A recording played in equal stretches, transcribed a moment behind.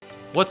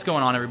What's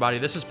going on, everybody?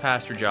 This is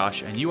Pastor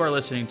Josh, and you are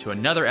listening to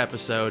another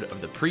episode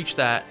of the Preach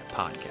That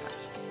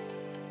podcast.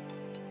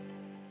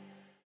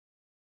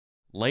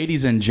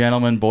 Ladies and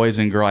gentlemen, boys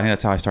and girls, I think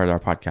that's how I started our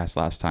podcast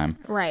last time.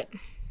 Right.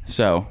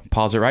 So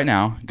pause it right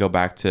now. Go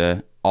back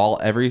to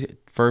every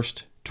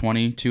first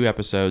 22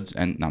 episodes,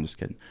 and no, I'm just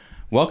kidding.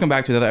 Welcome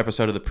back to another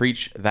episode of the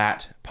Preach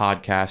That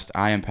podcast.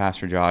 I am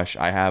Pastor Josh.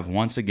 I have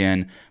once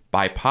again,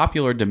 by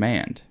popular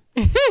demand,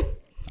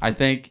 I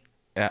think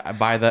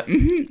by the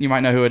you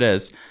might know who it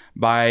is.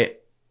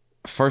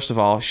 First of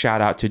all,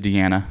 shout out to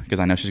Deanna, because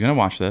I know she's going to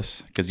watch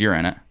this because you're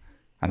in it.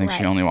 I think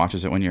she only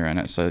watches it when you're in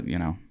it, so you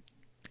know.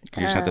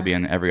 You just have to be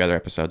in every other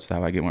episode, so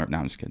that way I get more. No,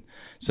 I'm just kidding.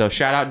 So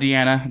shout out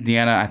Deanna.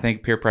 Deanna, I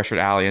think, peer pressured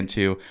Allie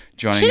into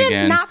joining again. She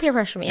did not peer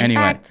pressure me. In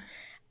fact,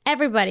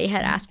 everybody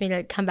had asked me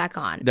to come back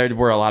on. There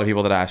were a lot of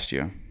people that asked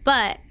you.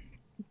 But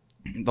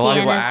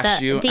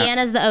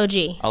Deanna's the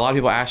OG. A lot of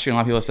people asked you, and a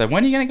lot of people said,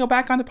 when are you going to go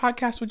back on the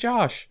podcast with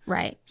Josh?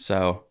 Right.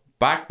 So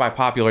back by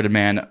popular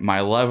demand,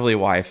 my lovely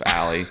wife,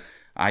 Allie.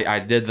 I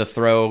did the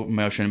throw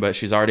motion, but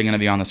she's already going to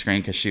be on the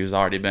screen because she's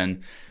already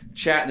been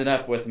chatting it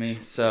up with me.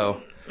 So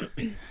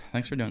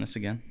thanks for doing this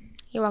again.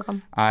 You're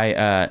welcome.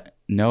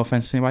 No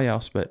offense to anybody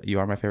else, but you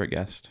are my favorite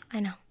guest.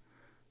 I know.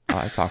 I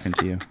like talking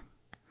to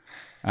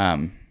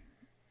you.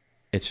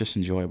 It's just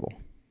enjoyable.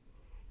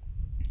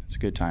 It's a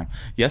good time.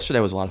 Yesterday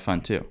was a lot of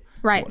fun too.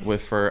 Right.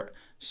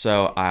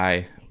 So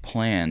I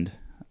planned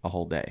a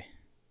whole day,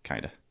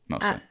 kind of,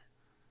 mostly.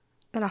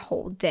 Not a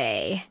whole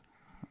day.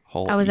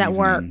 I was at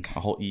work. A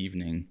whole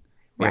evening.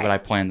 Right. Yeah, but I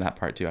planned that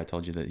part too. I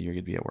told you that you're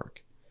going to be at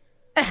work.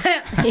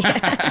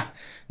 Yeah.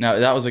 No,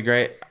 that was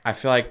I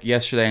feel like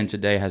yesterday and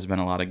today has been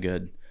a lot of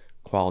good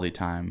quality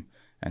time.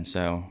 And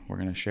so we're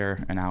going to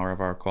share an hour of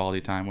our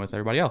quality time with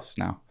everybody else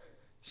now.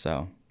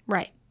 So.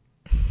 Right.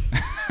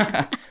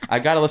 I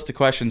got a list of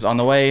questions on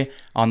the way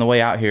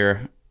out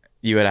here.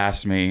 You had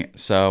asked me,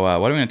 so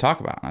what are we going to talk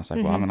about? And I was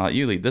like, well, I'm going to let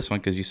you lead this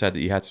one because you said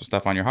that you had some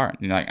stuff on your heart.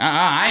 And you're like,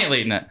 I ain't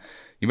leading it.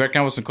 You better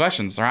come up with some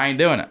questions or I ain't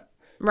doing it.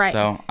 Right.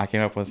 So I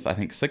came up with, I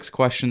think, 6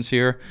 questions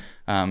here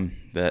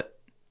that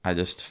I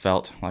just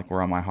felt like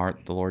were on my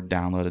heart. The Lord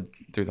downloaded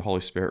through the Holy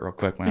Spirit real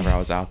quick whenever I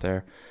was out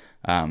there.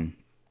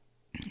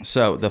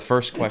 So the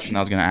first question I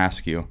was going to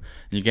ask you, and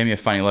you gave me a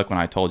funny look when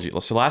I told you.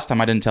 So last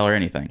time I didn't tell her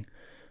anything.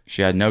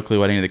 She had no clue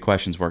what any of the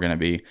questions were going to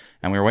be.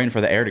 And we were waiting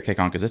for the air to kick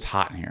on because it's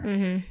hot in here.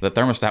 Mm-hmm. The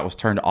thermostat was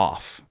turned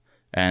off.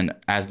 And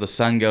as the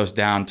sun goes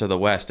down to the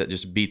west, it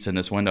just beats in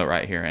this window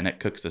right here and it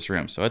cooks this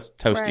room. So it's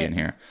toasty in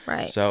here.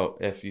 Right. So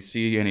if you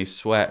see any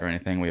sweat or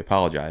anything, we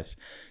apologize.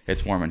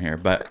 It's warm in here.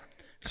 But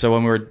so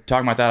when we were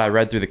talking about that, I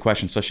read through the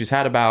questions. So she's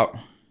had about,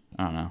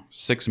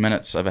 6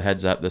 minutes of a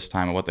heads up this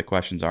time of what the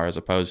questions are, as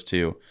opposed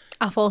to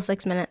a full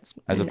 6 minutes.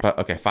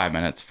 5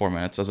 minutes, 4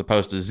 minutes, as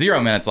opposed to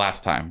 0 minutes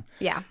last time.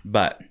 Yeah.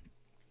 But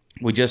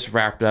we just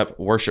wrapped up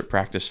worship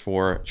practice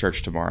for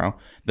church tomorrow.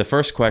 The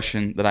first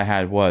question that I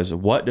had was,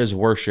 what does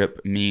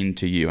worship mean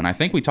to you? And I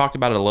think we talked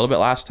about it a little bit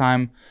last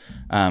time,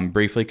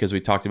 briefly, because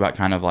we talked about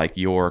kind of like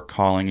your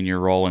calling and your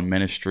role in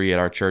ministry at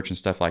our church and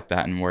stuff like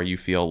that, and where you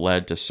feel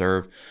led to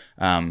serve.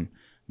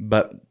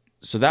 But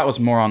so that was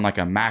more on like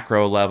a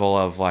macro level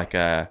of like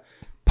a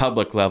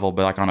public level,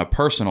 but like on a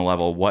personal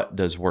level, what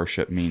does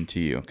worship mean to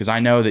you? Because I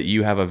know that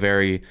you have a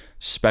very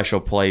special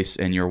place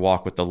in your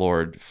walk with the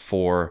Lord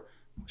for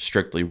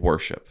strictly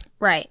worship.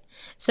 Right.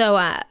 So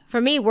for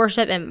me,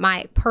 worship in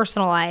my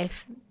personal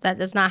life, that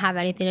does not have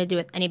anything to do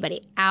with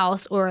anybody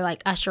else or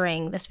like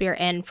ushering the Spirit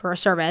in for a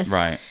service.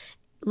 Right.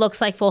 Looks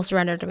like full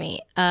surrender to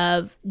me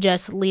of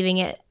just leaving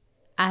it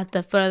at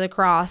the foot of the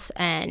cross.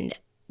 And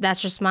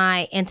that's just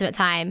my intimate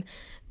time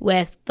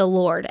with the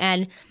Lord.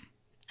 And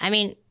I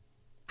mean,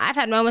 I've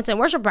had moments in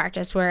worship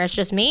practice where it's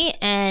just me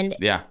and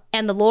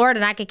the Lord,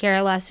 and I could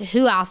care less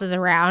who else is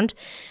around,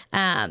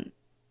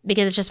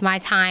 because it's just my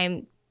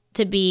time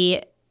to be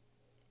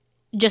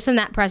just in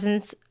that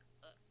presence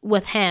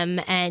with Him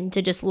and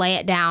to just lay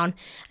it down.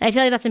 And I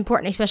feel like that's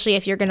important, especially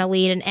if you're going to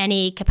lead in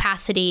any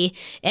capacity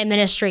in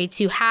ministry,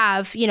 to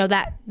have,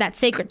 that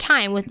sacred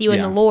time with you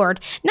and the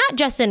Lord, not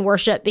just in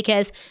worship,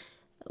 because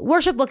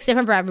worship looks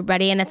different for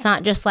everybody, and it's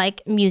not just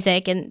like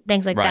music and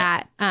things like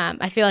that.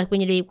 I feel like we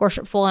need to be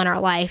worshipful in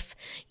our life,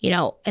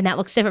 and that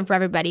looks different for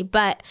everybody.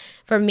 But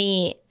for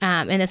me,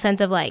 in the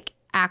sense of like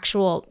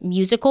actual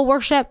musical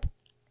worship,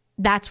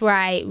 that's where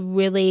I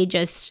really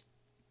just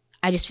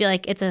feel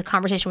like it's a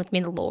conversation with me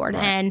and the Lord.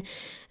 Right. And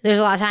there's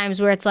a lot of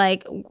times where it's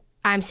like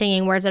I'm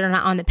singing words that are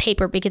not on the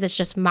paper because it's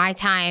just my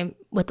time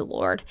with the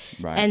Lord.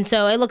 Right. And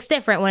so it looks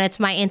different when it's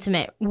my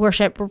intimate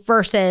worship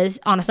versus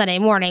on a Sunday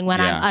morning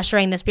when I'm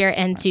ushering the Spirit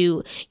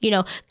into,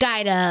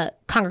 guide a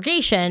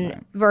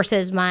congregation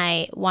versus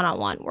my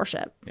one-on-one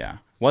worship. Yeah.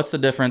 What's the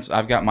difference?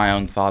 I've got my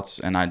own thoughts,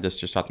 and I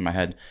just popped in my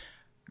head.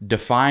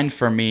 Define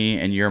for me,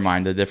 in your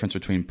mind, the difference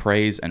between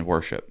praise and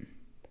worship.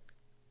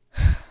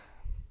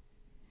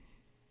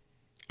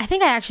 I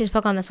think I actually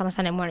spoke on this on a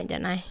Sunday morning,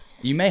 didn't I?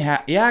 You may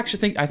have. Yeah, I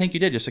think you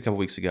did just a couple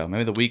weeks ago.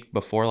 Maybe the week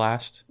before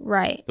last.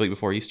 Right. The week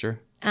before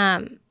Easter.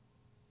 I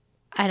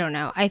don't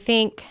know. I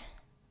think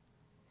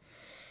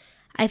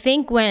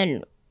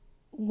when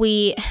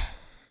we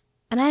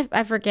and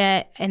I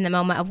forget in the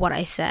moment of what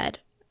I said.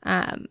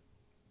 And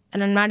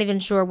I'm not even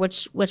sure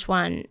which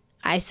one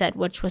I said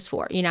which was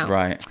for, you know.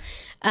 Right.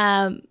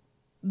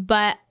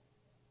 But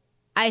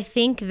I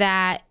think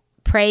that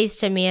praise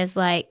to me is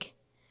like,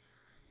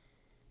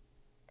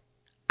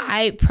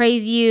 I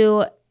praise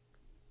you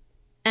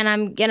and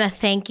I'm going to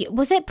thank you.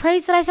 Was it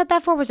praise that I said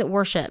that for? Or was it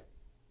worship?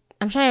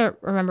 I'm trying to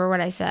remember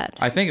what I said.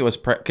 I think it was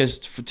because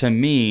to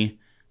me,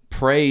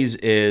 praise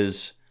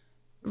is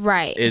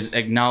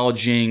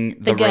acknowledging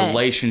the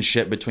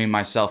relationship between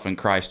myself and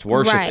Christ.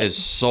 Worship is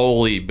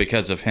solely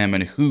because of him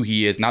and who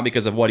he is, not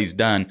because of what he's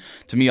done.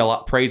 To me,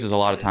 praise is a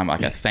lot of time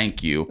like a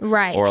thank you,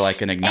 or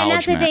like an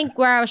acknowledgement. And that's, I think,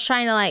 where I was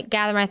trying to like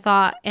gather my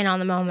thought in on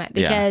the moment,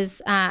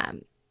 because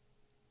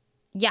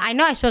I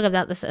know I spoke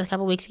about this a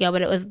couple weeks ago,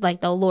 but it was like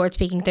the Lord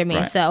speaking through me.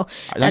 Right. So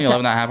don't you love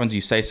when that happens? You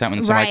say something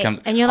and somebody comes,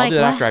 and you're like, I'll do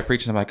that after I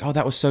preach, and I'm like, oh,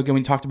 that was so good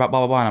when you talked about blah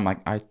blah blah, and I'm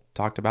like, I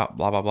talked about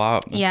blah blah blah.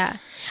 Yeah,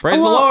 praise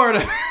the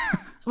Lord.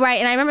 Right.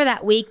 And I remember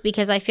that week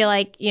because I feel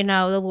like, you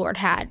know, the Lord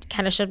had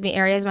kind of showed me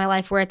areas in my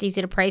life where it's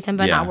easy to praise him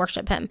but not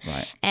worship him.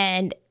 Right.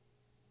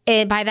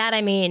 And by that,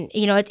 I mean,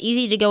 you know, it's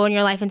easy to go in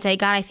your life and say,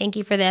 God, I thank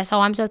you for this. Oh,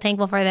 I'm so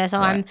thankful for this.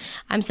 Oh,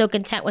 I'm so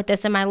content with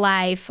this in my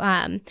life.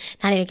 Not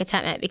even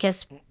contentment,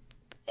 because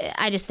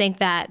I just think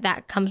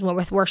that comes more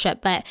with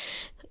worship. But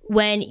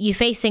when you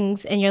face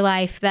things in your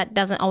life that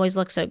doesn't always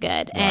look so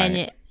good,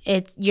 and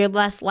you're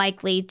less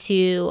likely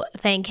to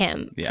thank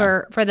him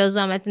for those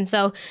moments. And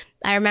so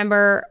I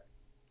remember,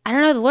 I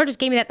don't know, the Lord just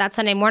gave me that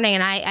Sunday morning,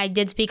 and I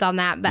did speak on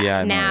that, but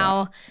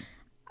now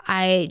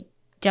I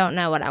don't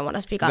know what I want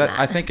to speak on that.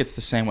 I think it's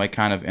the same way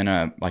kind of in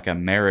a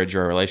marriage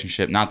or a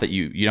relationship. Not that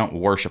you don't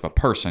worship a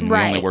person, you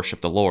only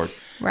worship the Lord.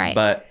 Right.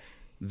 But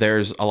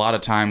there's a lot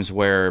of times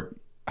where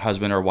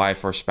husband or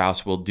wife or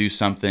spouse will do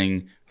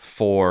something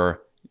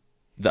for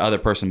the other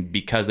person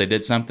because they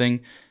did something.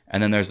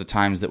 And then there's the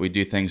times that we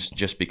do things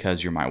just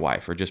because you're my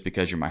wife, or just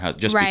because you're my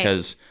husband, just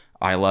because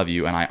I love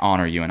you and I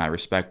honor you and I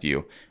respect you.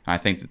 And I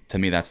think that, to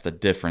me, that's the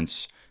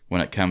difference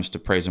when it comes to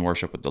praise and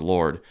worship with the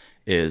Lord,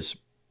 is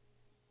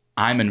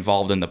I'm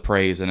involved in the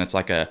praise, and it's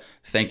like a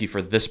thank you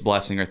for this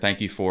blessing, or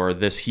thank you for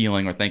this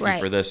healing, or thank you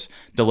for this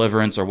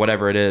deliverance, or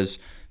whatever it is.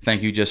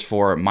 Thank you just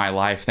for my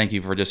life. Thank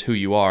you for just who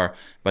you are.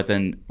 But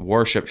then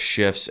worship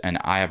shifts and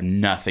I have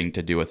nothing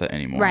to do with it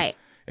anymore. Right.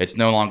 It's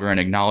no longer an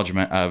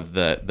acknowledgement of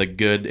the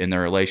good in the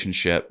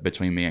relationship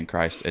between me and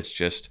Christ. It's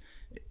just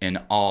in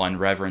awe and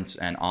reverence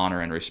and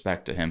honor and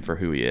respect to him for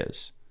who he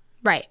is.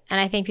 Right.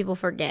 And I think people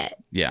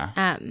forget.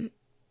 Yeah.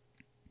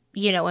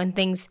 You know, when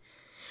things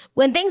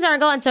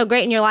aren't going so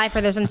great in your life,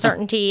 or there's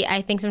uncertainty,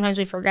 I think sometimes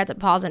we forget to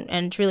pause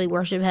and truly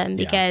worship him,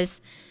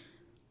 because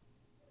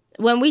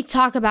when we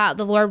talk about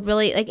the Lord,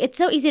 really, like, it's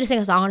so easy to sing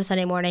a song on a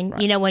Sunday morning,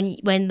 you know,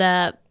 when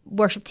the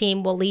worship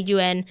team will lead you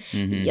in,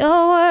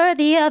 you're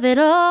worthy of it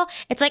all.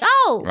 It's like,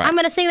 I'm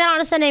going to sing that on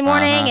a Sunday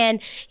morning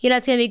and, you know,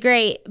 it's going to be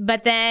great.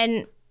 But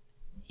then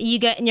you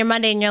get in your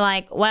Monday and you're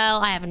like,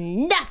 well, I have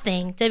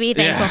nothing to be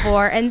thankful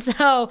for. And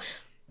so,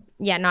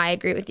 I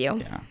agree with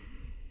you.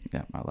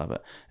 Yeah, I love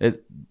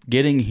it.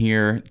 Getting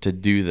here to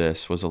do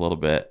this was a little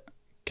bit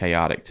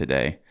chaotic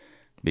today,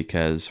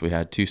 because we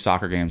had 2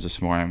 soccer games this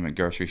morning. Went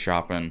grocery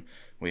shopping.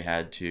 We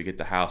had to get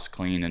the house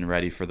clean and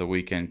ready for the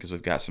weekend, because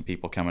we've got some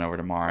people coming over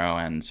tomorrow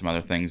and some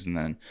other things. And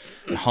then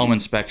a home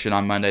inspection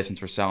on Monday,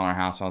 since we're selling our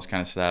house, all this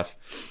kind of stuff.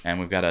 And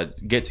we've got to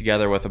get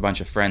together with a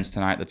bunch of friends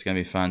tonight. That's going to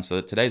be fun.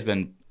 So today's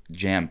been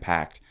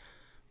jam-packed.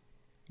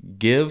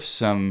 Give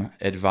some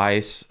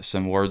advice,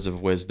 some words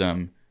of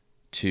wisdom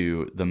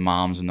to the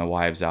moms and the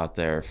wives out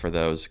there for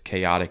those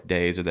chaotic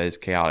days or those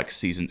chaotic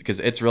seasons, because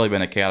it's really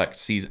been a chaotic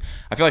season.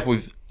 I feel like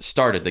we've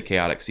started the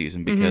chaotic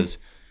season, because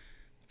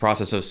the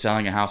process of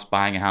selling a house,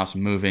 buying a house,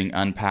 moving,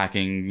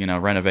 unpacking, you know,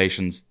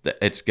 renovations,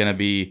 it's going to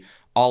be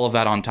all of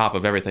that on top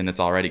of everything that's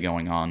already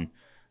going on.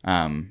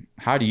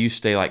 How do you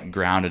stay like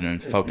grounded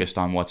and focused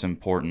on what's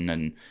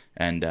important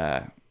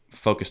and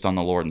focused on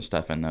the Lord and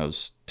stuff in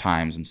those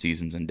times and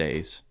seasons and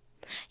days?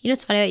 You know,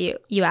 it's funny that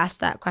you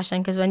asked that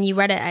question, because when you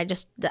read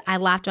it, I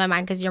laughed in my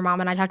mind, because your mom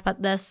and I talked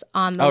about this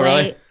on the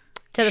way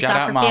to the Shout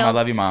soccer out, Mom. field. I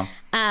love you, Mom.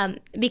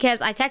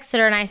 Because I texted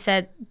her and I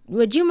said,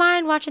 would you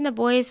mind watching the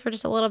boys for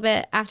just a little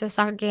bit after the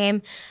soccer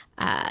game?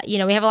 You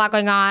know, we have a lot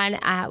going on.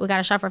 We got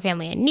to shop for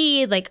family in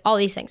need, like all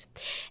these things.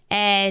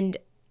 And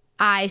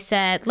I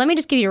said, let me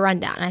just give you a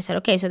rundown. And I said,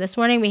 okay, so this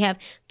morning we have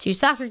 2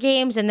 soccer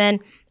games, and then,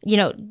 you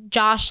know,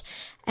 Josh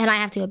and I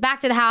have to go back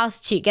to the house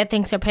to get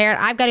things prepared.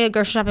 I've got to go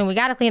grocery shopping. We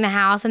got to clean the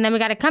house. And then we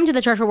got to come to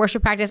the church for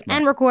worship practice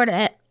and record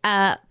a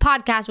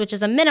podcast, which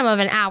is a minimum of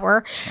an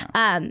hour.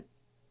 Yeah.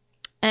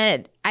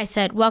 And I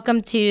said,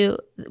 welcome to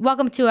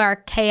our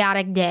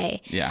chaotic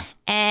day. Yeah.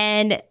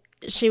 And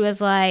she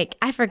was like,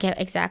 I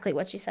forget exactly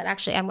what she said.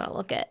 Actually, I'm going to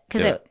look at,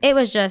 because it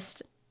was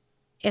just,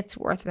 it's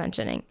worth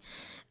mentioning.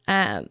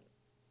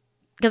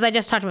 Because I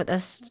just talked about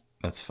this.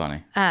 That's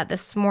funny.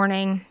 This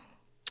morning.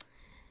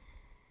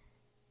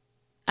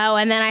 Oh,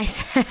 and then I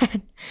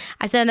said,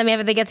 and then we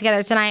have the get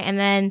together tonight. And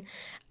then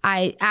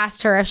I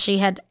asked her if she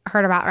had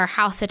heard about our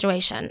house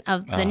situation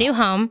of the new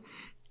home.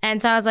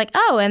 And so I was like,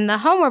 oh, and the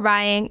home we're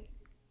buying,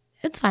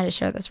 It's fine to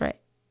share this, right?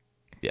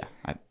 Yeah,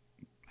 I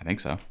think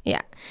so.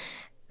 Yeah.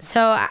 So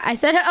I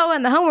said, oh,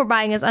 and the home we're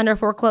buying is under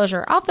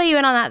foreclosure. I'll fill you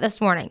in on that this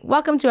morning.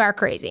 Welcome to our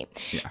crazy.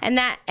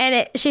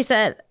 Yeah. She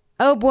said,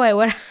 oh boy,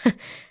 what?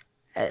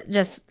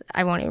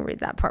 I won't even read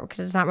that part because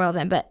it's not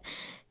relevant. But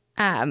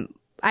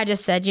I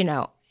just said,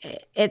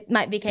 it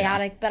might be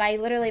chaotic, but I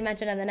literally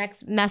mentioned in the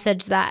next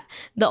message that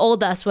the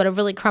old us would have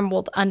really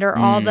crumbled under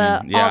all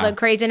the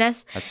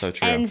craziness. That's so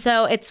true. And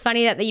so it's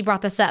funny that you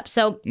brought this up.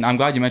 So I'm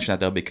glad you mentioned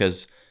that though,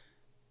 because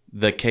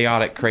the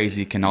chaotic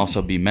crazy can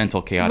also be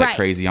mental chaotic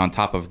crazy on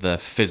top of the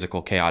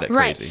physical chaotic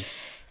crazy.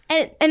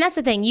 And that's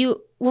the thing.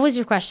 What was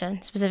your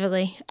question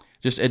specifically?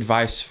 Just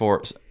advice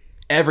for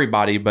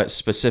everybody, but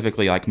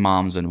specifically like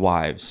moms and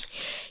wives.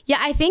 Yeah,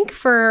 I think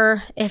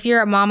if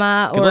you're a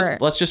mama or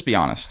let's just be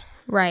honest.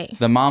 Right.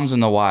 The moms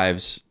and the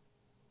wives,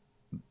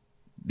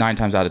 9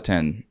 times out of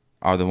 10,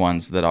 are the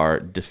ones that are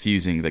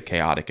diffusing the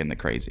chaotic and the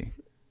crazy.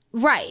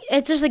 Right.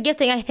 It's just a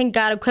gifting I think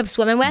God equips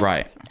women with.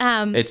 Right.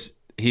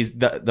 He's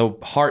the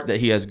heart that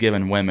he has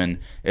given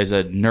women is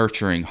a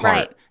nurturing heart.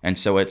 Right. And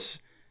so it's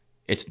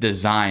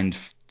designed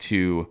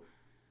to,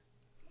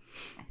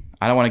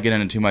 I don't want to get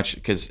into too much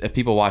because if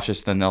people watch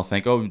this, then they'll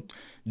think, oh,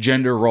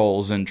 gender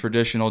roles and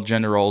traditional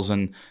gender roles,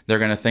 and they're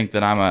going to think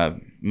that I'm a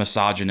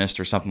misogynist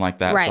or something like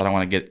that. Right. So I don't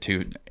want to get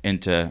too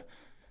into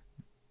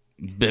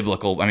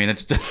biblical. I mean,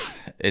 it's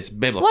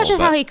biblical. Well, it's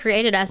just how he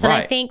created us. And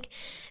I think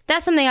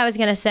that's something I was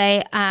going to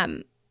say,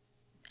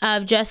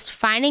 of just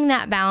finding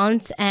that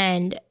balance.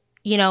 And,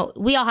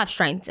 we all have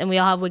strengths and we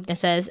all have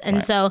weaknesses.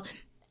 And so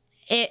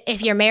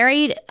if you're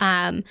married, if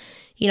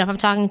I'm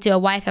talking to a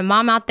wife and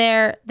mom out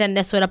there, then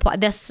this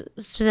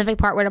specific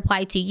part would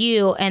apply to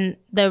you. And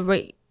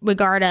the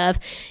regard of,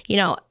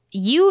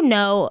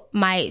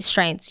 my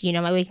strengths,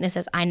 my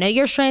weaknesses. I know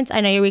your strengths,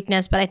 I know your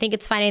weakness, but I think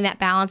it's finding that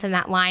balance and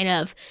that line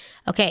of,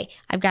 okay,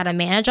 I've got to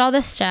manage all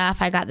this stuff.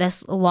 I got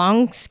this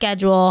long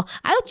schedule.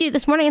 I looked at you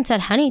this morning and said,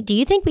 honey, do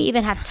you think we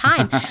even have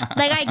time?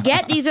 I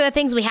get these are the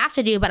things we have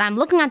to do, but I'm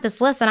looking at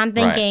this list and I'm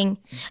thinking,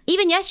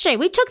 even yesterday,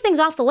 we took things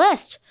off the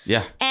list.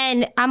 Yeah.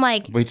 And I'm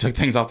like, we took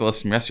things off the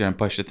list from yesterday and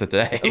pushed it to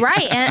today.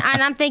 Right.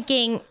 And I'm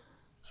thinking,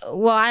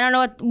 well, I don't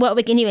know what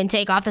we can even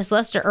take off this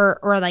list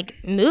or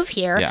move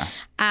here. Yeah.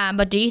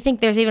 But do you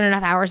think there's even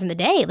enough hours in the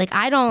day?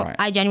 I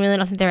genuinely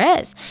don't think there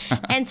is.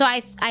 And so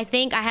I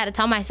think I had to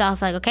tell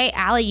myself okay,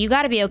 Allie, you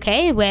got to be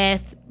okay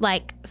with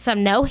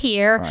some no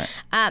here.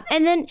 Right.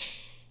 And then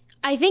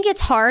I think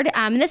it's hard.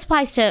 And this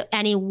applies to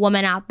any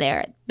woman out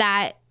there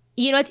that,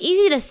 it's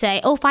easy to say,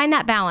 oh, find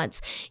that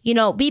balance,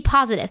 be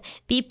positive,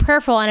 be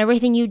prayerful in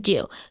everything you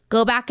do,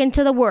 go back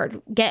into the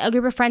word, get a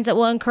group of friends that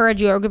will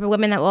encourage you or a group of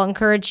women that will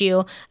encourage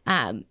you.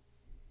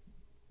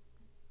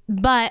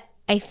 But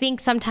I think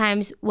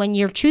sometimes when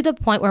you're to the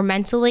point where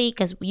mentally,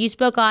 because you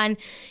spoke on,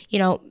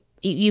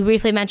 you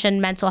briefly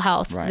mentioned mental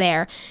health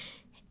there.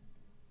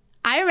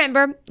 I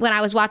remember when I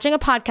was watching a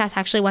podcast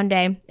actually one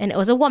day, and it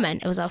was a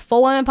woman. It was a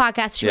full woman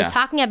podcast. She was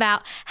talking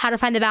about how to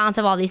find the balance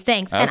of all these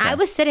things. Okay. And I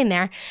was sitting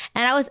there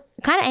and I was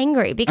kind of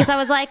angry because I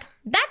was like,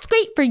 that's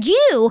great for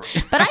you,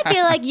 but I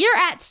feel like you're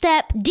at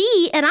step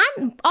D and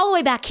I'm all the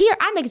way back here.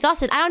 I'm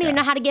exhausted. I don't even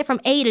know how to get from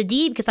A to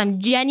D because I'm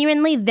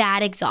genuinely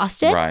that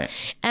exhausted. Right.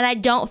 And I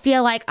don't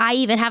feel like I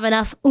even have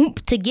enough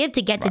oomph to give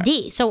to get to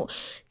D. So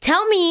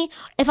tell me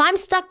if I'm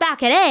stuck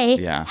back at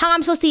A, how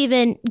I'm supposed to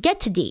even get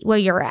to D where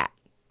you're at.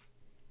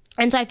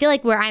 And so I feel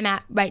like where I'm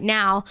at right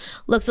now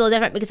looks a little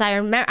different because I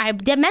remember I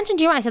did mention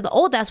to you when I said the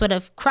old us would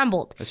have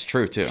crumbled. That's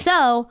true too.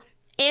 So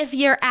if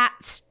you're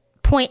at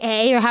point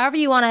A or however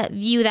you want to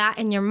view that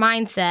in your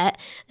mindset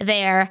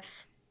there,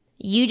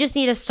 you just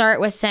need to start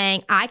with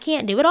saying, I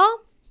can't do it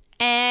all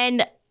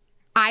and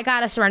I got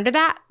to surrender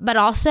that. But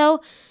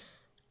also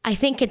I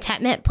think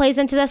contentment plays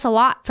into this a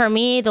lot. For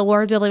me, the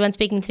Lord's really been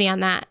speaking to me on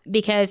that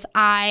because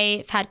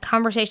I've had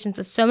conversations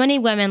with so many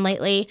women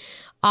lately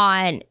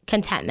on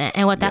contentment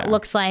and what that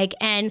looks like.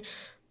 And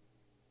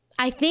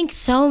I think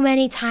so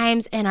many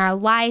times in our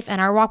life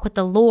and our walk with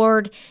the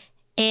Lord,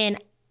 in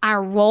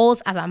our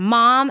roles as a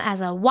mom,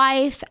 as a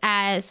wife,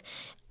 as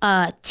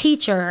a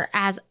teacher,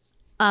 as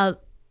a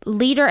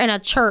leader in a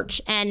church,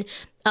 and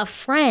a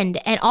friend,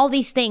 and all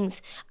these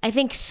things, I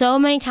think so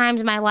many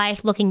times in my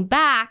life looking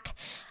back,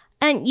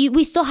 and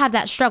we still have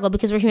that struggle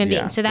because we're human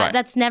beings. So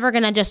that's never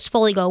going to just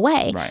fully go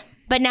away. Right.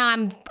 But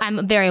now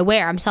I'm very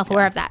aware. I'm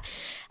self-aware of that.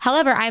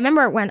 However, I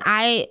remember when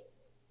I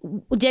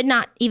did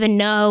not even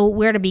know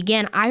where to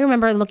begin, I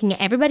remember looking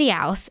at everybody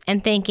else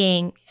and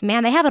thinking,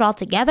 man, they have it all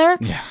together.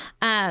 Yeah.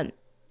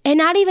 And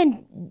not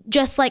even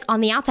just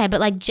on the outside,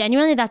 but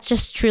genuinely, that's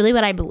just truly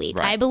what I believed.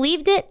 Right. I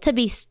believed it to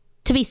be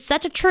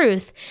such a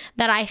truth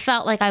that I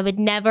felt like I would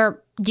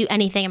never do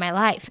anything in my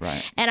life.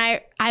 Right. And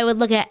I would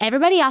look at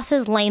everybody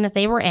else's lane that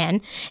they were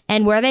in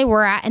and where they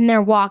were at in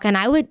their walk, and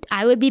I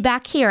would be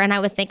back here and I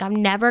would think I'm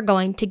never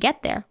going to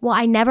get there. Well,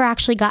 I never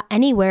actually got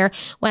anywhere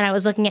when I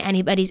was looking at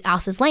anybody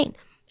else's lane.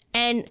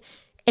 And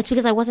it's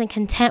because I wasn't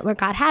content where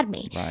God had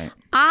me. Right.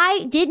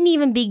 I didn't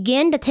even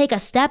begin to take a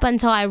step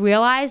until I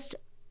realized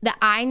that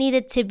I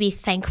needed to be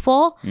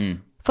thankful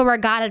for where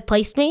God had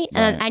placed me.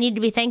 And Right. I need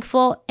to be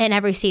thankful in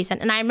every season.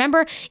 And I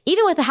remember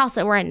even with the house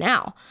that we're in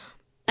now,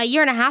 a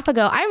year and a half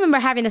ago, I remember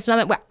having this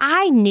moment where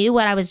I knew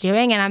what I was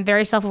doing and I'm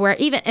very self-aware.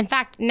 Even, in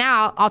fact,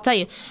 now I'll tell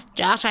you,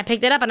 Josh, I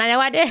picked it up and I know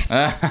I did.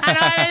 I know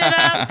I picked it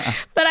up,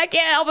 but I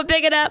can't help but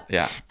pick it up.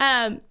 Yeah.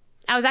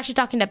 I was actually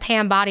talking to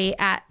Pam Body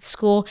at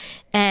school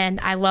and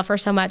I love her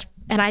so much.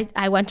 And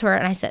I went to her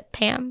and I said,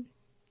 Pam,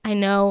 I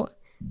know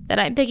that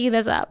I'm picking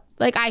this up.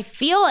 Like I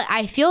feel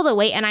the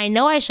weight and I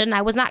know I shouldn't.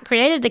 I was not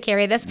created to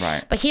carry this,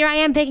 Right. but here I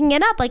am picking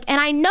it up. Like,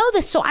 and I know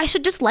this, so I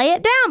should just lay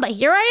it down. But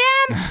here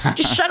I am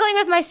just struggling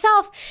with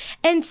myself.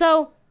 And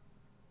so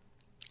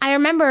I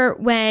remember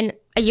when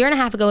a year and a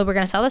half ago, we were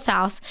going to sell this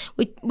house.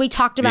 We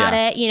talked about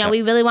Yeah. it. You know, Yep.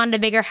 we really wanted a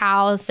bigger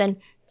house and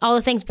all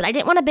the things, but I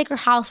didn't want a bigger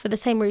house for the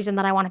same reason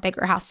that I want a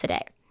bigger house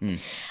today.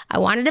 I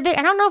wanted a big,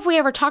 I don't know if we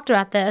ever talked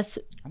about this,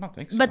 I don't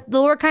think so. but the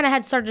Lord kind of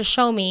had started to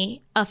show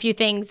me a few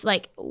things,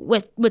 like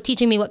with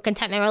teaching me what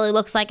contentment really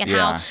looks like and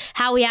Yeah.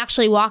 how we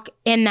actually walk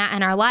in that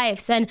in our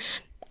lives. And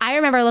I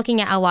remember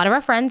looking at a lot of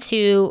our friends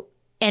who,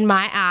 in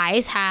my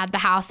eyes, had the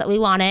house that we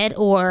wanted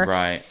or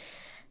right.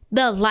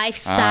 the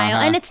lifestyle.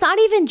 Uh-huh. And it's not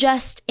even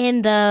just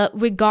in the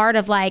regard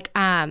of like,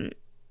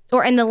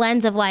 or in the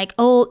lens of like,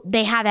 oh,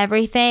 they have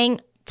everything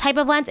type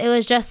of lens. It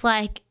was just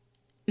like,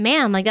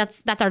 man, like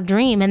that's our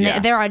dream and Yeah.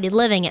 they're already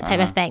living it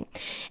type of thing.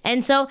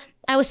 And so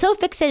I was so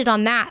fixated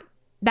on that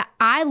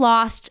I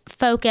lost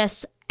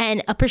focus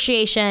and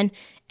appreciation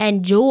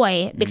and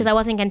joy because I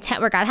wasn't content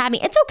where God had me.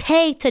 It's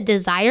okay to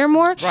desire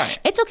more. Right.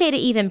 It's okay to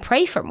even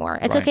pray for more.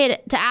 It's Right. okay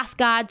to ask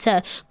God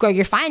to grow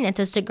your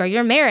finances, to grow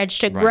your marriage,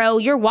 to grow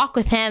your walk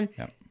with Him.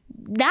 Yep.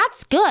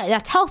 That's good.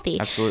 That's healthy.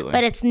 Absolutely.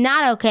 But it's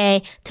not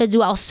okay to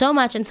dwell so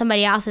much in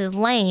somebody else's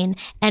lane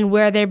and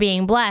where they're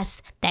being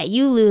blessed that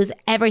you lose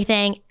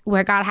everything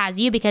where God has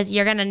you because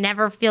you're going to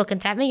never feel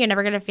contentment. You're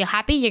never going to feel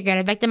happy. You're going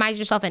to victimize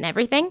yourself in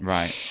everything.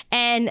 Right.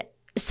 And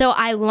so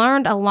I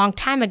learned a long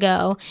time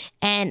ago,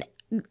 and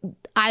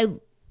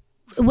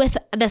with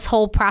this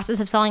whole process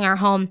of selling our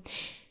home,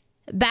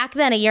 back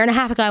then, a year and a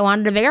half ago, I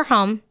wanted a bigger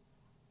home.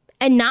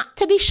 And not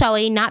to be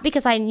showy, not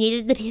because I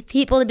needed the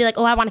people to be like,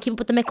 oh, I want to keep up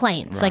with the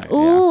McLeans. Right, like,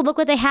 oh, look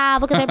what they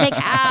have. Look at their big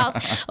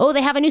house. Oh,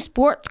 they have a new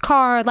sports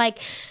car. Like,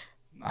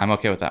 I'm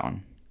okay with that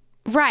one.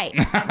 right.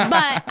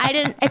 But I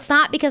didn't, it's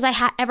not because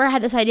I ever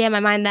had this idea in my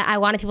mind that I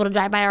wanted people to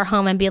drive by our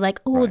home and be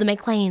like, oh, the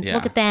McLeans, Yeah.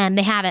 look at them.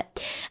 They have it.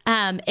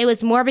 It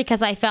was more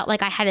because I felt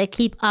like I had to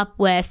keep up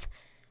with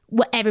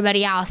what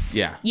everybody else,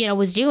 Yeah.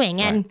 was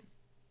doing. And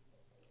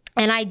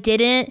I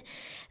didn't,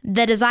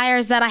 the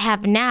desires that I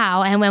have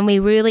now. And when we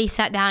really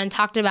sat down and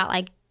talked about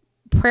like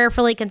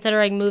prayerfully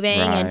considering moving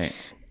and Right.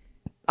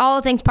 all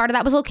the things, part of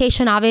that was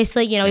location,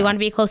 obviously, we want to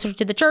be closer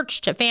to the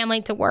church, to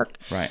family, to work.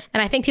 Right.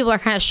 And I think people are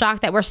kind of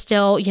shocked that we're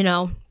still,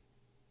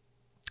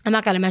 I'm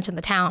not going to mention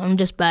the town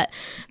but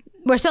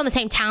we're still in the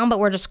same town, but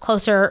we're just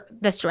closer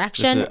this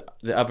direction. Just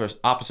the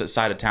opposite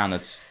side of town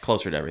that's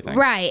closer to everything.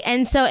 Right.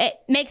 And so it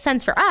makes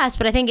sense for us,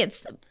 but I think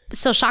it's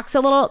still shocks a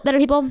little bit of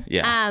people.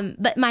 Yeah.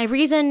 But my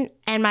reason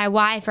and my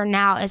why for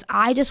now is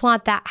I just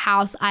want that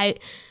house.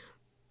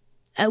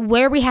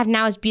 Where we have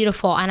now is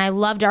beautiful, and I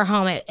loved our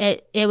home.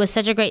 It was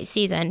such a great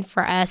season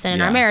for us and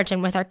in our marriage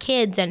and with our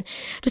kids and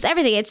just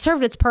everything. It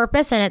served its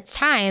purpose and its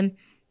time,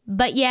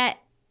 but yet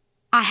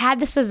I had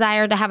this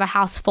desire to have a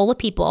house full of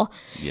people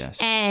Yes.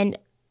 and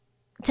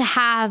to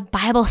have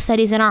Bible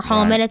studies in our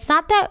home. Right. And it's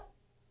not that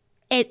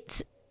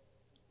it's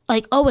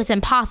like, oh, it's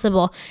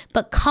impossible,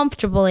 but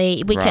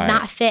comfortably we could Right.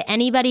 not fit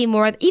anybody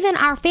more, even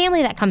our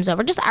family that comes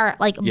over, just our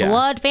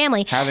blood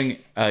family. Having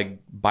a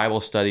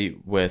Bible study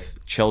with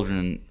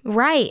children,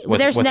 Right. with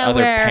There's other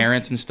nowhere.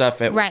 parents and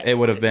stuff, it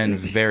would have been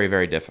very,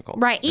 very difficult.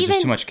 Right. It's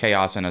just too much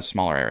chaos in a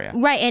smaller area.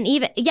 Right. And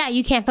even,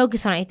 you can't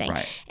focus on anything.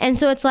 Right. And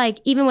so it's like,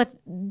 even with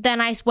the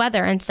nice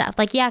weather and stuff,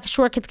 like,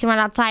 sure, kids can run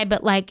outside,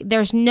 but like,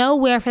 there's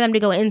nowhere for them to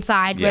go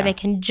inside where they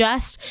can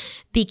just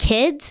be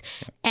kids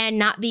and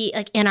not be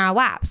like in our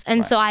laps.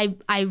 And so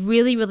I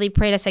really, really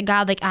prayed. I said,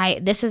 God,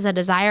 like, this is a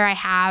desire I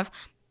have.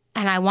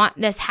 And I want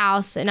this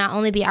house to not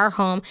only be our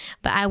home,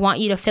 but I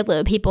want you to fill it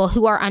with people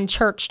who are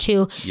unchurched,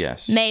 who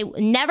Yes. may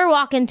never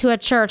walk into a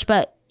church,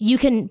 but you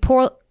can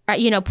point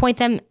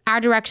them our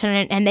direction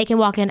and they can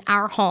walk in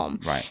our home.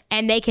 Right.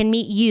 And they can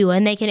meet you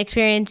and they can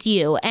experience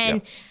you.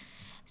 And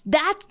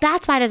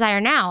that's my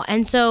desire now.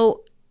 And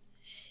so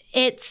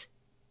it's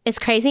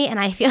crazy. And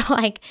I feel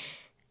like,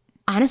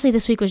 honestly,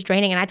 this week was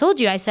draining. And I told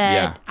you, I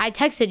said, I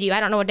texted you,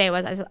 I don't know what day it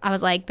was. I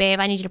was like, babe,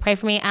 I need you to pray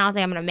for me. I don't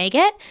think I'm going to make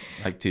it.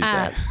 Like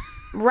Tuesday.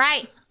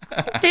 Right.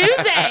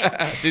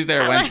 Tuesday. Tuesday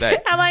or Wednesday.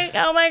 I'm like,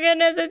 oh my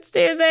goodness, it's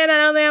Tuesday and I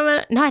don't think I'm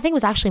going to. No, I think it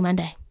was actually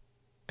Monday.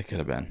 It could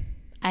have been.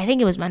 I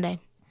think it was Monday.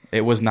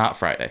 It was not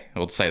Friday.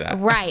 We'll say that.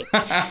 Right.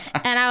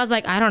 And I was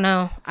like, I don't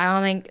know. I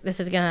don't think this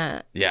is going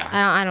to. Yeah.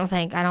 I don't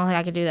think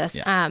I could do this.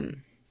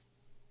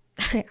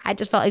 I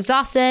just felt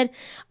exhausted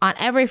on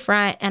every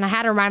front. And I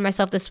had to remind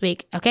myself this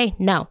week, okay,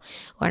 no,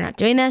 we're not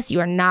doing this.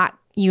 You are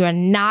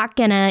not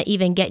gonna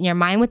even get in your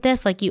mind with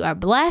this. Like, you are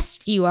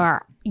blessed. You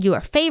are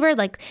favored.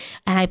 Like,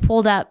 and I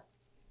pulled up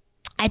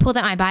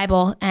my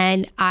Bible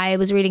and I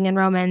was reading in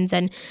Romans,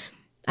 and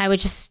I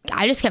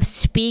just kept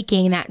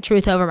speaking that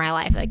truth over my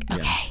life. Like,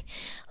 okay,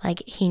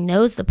 like he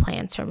knows the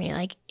plans for me.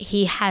 Like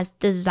he has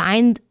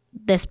designed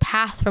this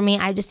path for me.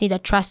 I just need to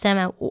trust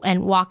him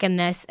and walk in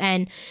this.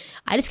 And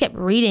I just kept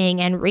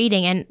reading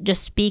and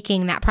just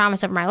speaking that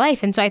promise over my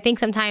life. And so I think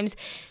sometimes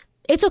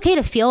it's okay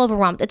to feel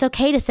overwhelmed. It's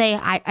okay to say,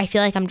 I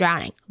feel like I'm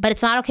drowning, but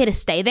it's not okay to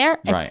stay there.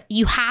 Right.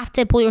 You have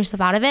to pull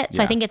yourself out of it.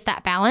 So I think it's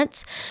that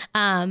balance.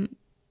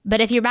 But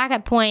if you're back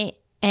at point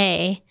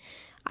A,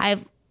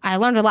 I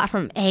learned a lot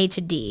from A to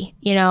D.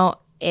 You know,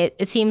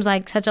 it seems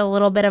like such a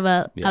little bit of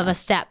a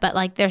step, but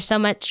like there's so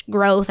much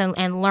growth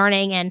and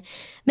learning, and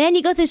man,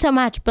 you go through so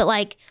much, but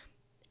like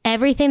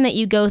everything that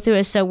you go through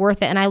is so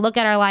worth it. And I look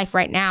at our life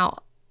right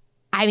now.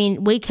 I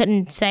mean, we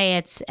couldn't say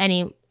it's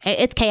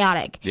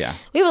chaotic. Yeah.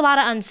 We have a lot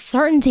of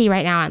uncertainty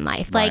right now in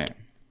life. Like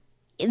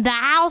the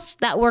house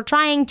that we're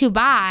trying to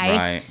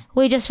buy,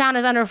 we just found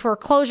is under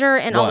foreclosure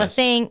and all the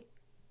thing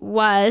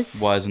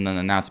was, and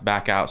then now it's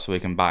back out so we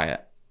can buy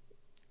it.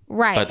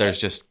 Right. But there's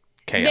just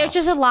chaos. There's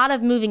just a lot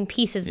of moving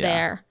pieces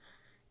there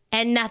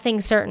and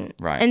nothing certain.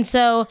 Right. And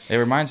so it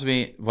reminds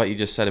me what you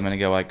just said a minute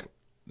ago, like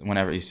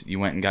whenever you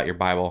went and got your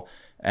Bible,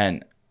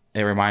 and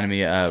it reminded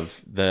me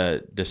of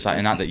the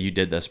and not that you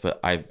did this, but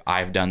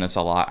I've done this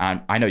a lot.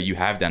 I know you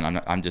have done.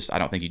 I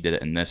don't think you did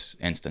it in this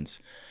instance.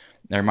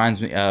 It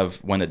reminds me of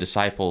when the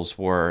disciples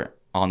were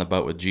on the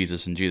boat with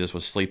Jesus, and Jesus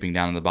was sleeping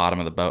down in the bottom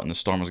of the boat, and the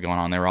storm was going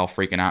on. They were all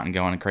freaking out and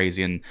going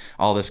crazy, and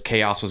all this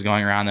chaos was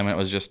going around them, and it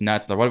was just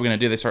nuts. They're, what are we going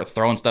to do? They start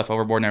throwing stuff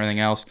overboard and everything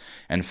else,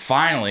 and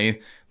finally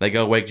they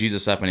go wake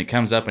Jesus up, and he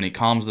comes up and he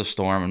calms the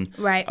storm.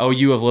 And oh,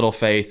 you of little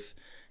faith,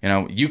 you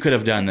know, you could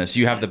have done this.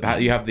 You have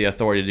the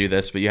authority to do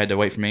this, but you had to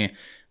wait for me.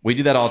 We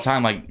do that all the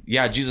time. Like,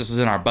 yeah, Jesus is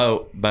in our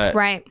boat, but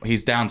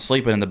he's down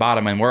sleeping in the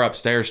bottom, and we're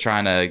upstairs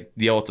trying to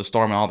deal with the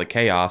storm and all the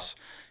chaos.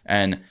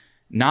 And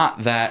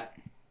not that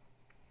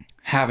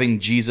having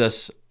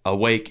Jesus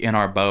awake in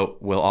our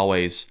boat will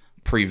always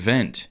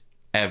prevent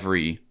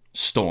every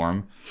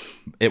storm.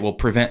 It will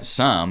prevent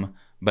some,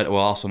 but it will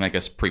also make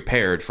us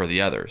prepared for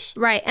the others.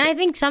 Right. And I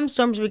think some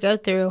storms we go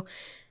through,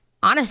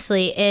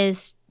 honestly,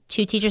 is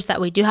to teach us that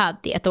we do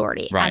have the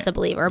authority as a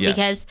believer.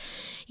 Because,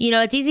 you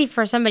know, it's easy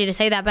for somebody to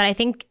say that, but I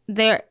think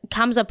there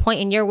comes a point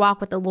in your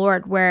walk with the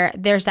Lord where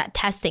there's that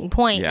testing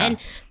point. Yeah. And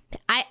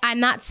I'm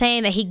not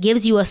saying that he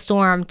gives you a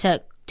storm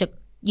to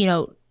you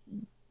know,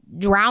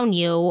 drown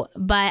you,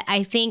 but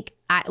I think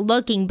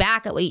looking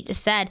back at what you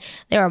just said,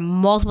 there are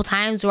multiple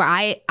times where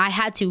I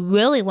had to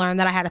really learn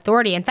that I had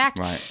authority. In fact,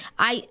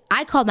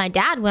 I called my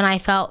dad when I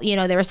felt, you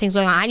know, there was things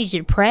going on. I need you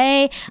to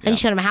pray. I need you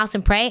to go to my house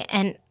and pray.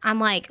 And I'm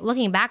like,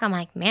 looking back, I'm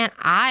like, man,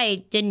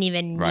 I didn't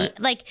even need,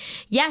 like,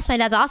 yes, my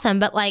dad's awesome,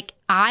 but like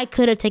I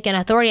could have taken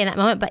authority in that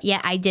moment, but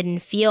yet I didn't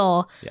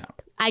feel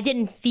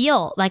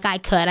like I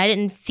could. I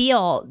didn't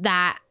feel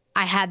that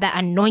I had that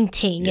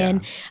anointing,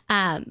 and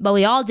but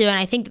we all do. And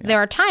I think there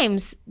are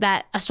times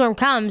that a storm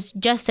comes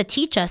just to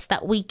teach us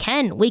that we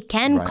can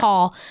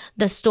call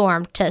the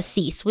storm to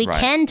cease. We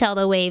can tell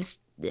the waves,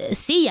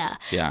 see ya.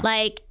 Yeah.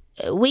 Like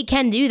we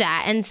can do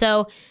that. And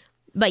so,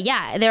 but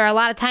yeah, there are a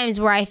lot of times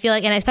where I feel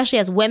like, and especially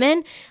as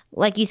women,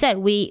 like you said,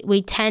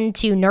 we tend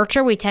to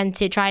nurture, we tend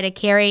to try to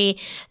carry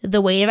the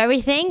weight of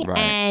everything.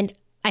 And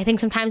I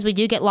think sometimes we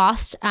do get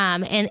lost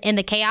in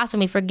the chaos,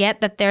 and we forget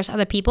that there's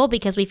other people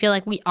because we feel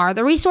like we are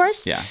the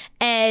resource. Yeah.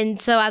 And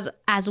so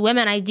as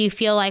women, I do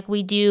feel like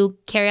we do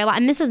carry a lot.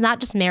 And this is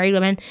not just married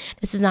women.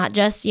 This is not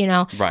just, you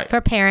know,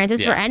 for parents.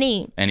 It's for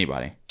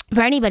anybody.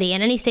 For anybody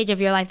in any stage of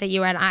your life that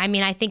you're at. I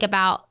mean, I think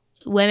about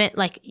women,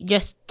 like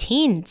just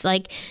teens,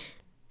 like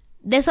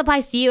this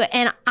applies to you.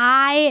 And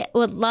I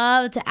would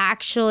love to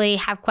actually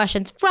have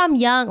questions from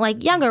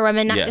younger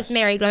women, not just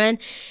married women,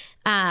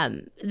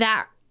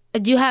 that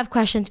do have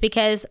questions,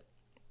 because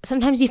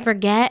sometimes you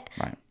forget,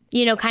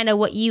 you know, kind of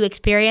what you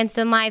experienced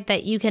in life,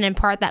 that you can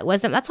impart that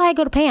wisdom. That's why I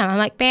go to Pam. I'm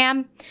like,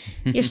 Pam,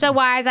 you're so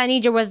wise. I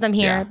need your wisdom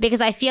here, because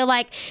I feel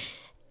like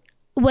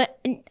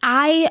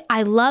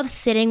I love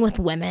sitting with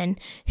women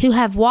who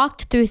have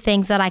walked through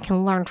things that I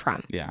can learn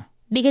from. Yeah.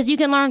 Because you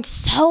can learn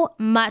so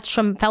much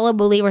from fellow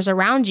believers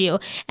around you,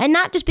 and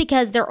not just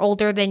because they're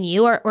older than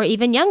you or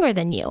even younger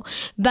than you,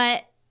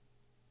 but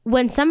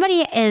when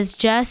somebody is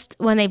just,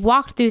 when they've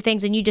walked through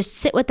things and you just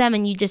sit with them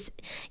and you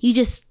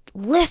just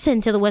listen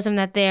to the wisdom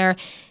that they're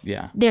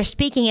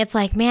speaking, it's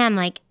like, man,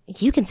 like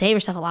you can save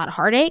yourself a lot of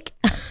heartache.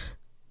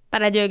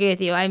 But I do agree with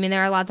you. I mean,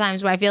 there are a lot of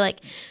times where I feel like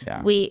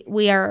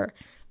we are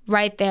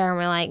right there and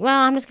we're like,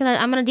 well, I'm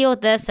gonna deal with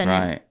this,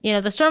 and you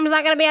know, the storm's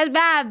not gonna be as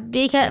bad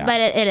because,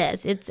 but it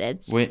is.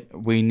 It's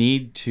we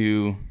need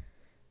to,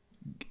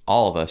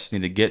 all of us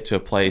need to get to a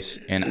place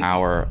in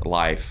our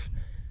life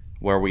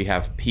where we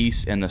have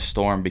peace in the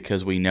storm,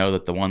 because we know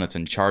that the one that's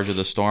in charge of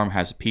the storm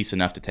has peace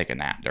enough to take a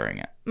nap during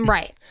it.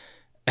 Right.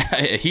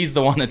 He's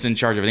the one that's in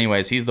charge of it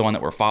anyways. He's the one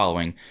that we're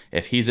following.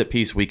 If he's at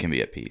peace, we can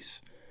be at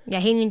peace. Yeah,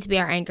 he needs to be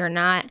our anchor,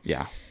 not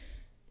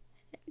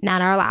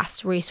our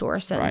last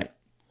resource. And,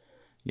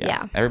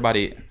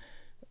 Everybody,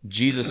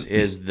 Jesus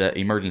is the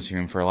emergency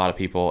room for a lot of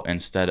people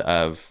instead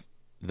of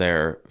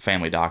their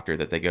family doctor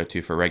that they go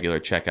to for regular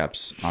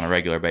checkups on a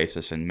regular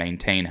basis and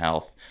maintain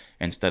health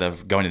instead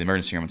of going to the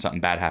emergency room when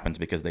something bad happens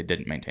because they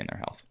didn't maintain their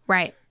health.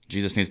 Right.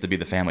 Jesus needs to be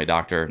the family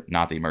doctor,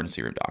 not the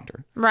emergency room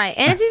doctor. Right.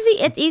 And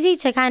it's easy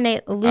to kind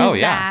of lose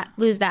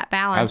that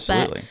balance.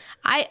 Absolutely.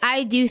 But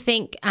I do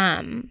think,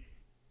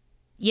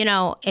 you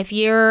know, if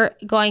you're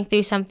going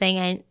through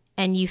something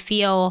and you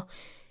feel,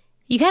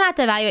 you kind of have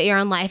to evaluate your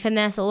own life in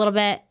this a little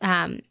bit.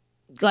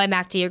 Going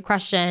back to your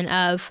question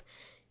of,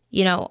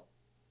 you know,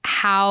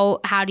 how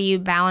do you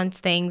balance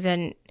things?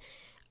 And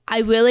I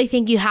really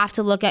think you have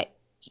to look at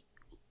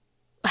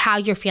how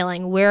you're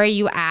feeling. Where are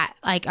you at?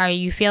 Like, are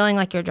you feeling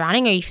like you're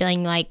drowning? Are you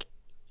feeling like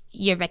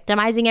you're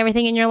victimizing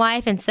everything in your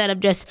life instead of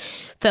just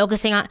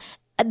focusing on...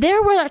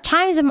 There were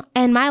times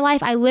in my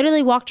life I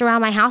literally walked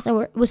around my house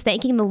and was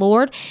thanking the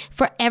Lord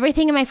for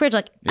everything in my fridge,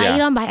 like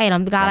item by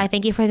item. God, I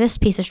thank you for this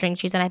piece of string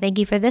cheese, and I thank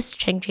you for this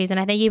string cheese, and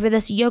I thank you for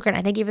this yogurt, and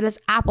I thank you for this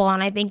apple,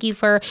 and I thank you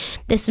for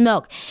this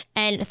milk.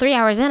 And 3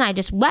 hours in, I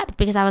just wept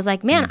because I was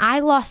like, man, I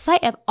lost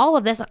sight of all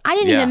of this. I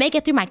didn't even make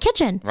it through my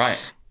kitchen. Right.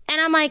 And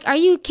I'm like, are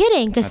you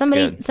kidding? Because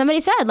somebody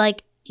said,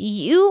 like,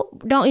 you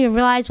don't even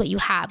realize what you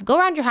have. Go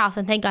around your house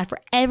and thank God for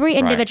every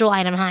individual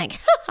item. I'm like,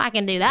 I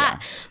can do that.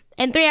 Yeah.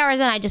 And 3 hours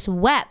in, I just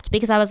wept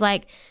because I was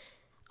like,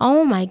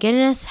 oh my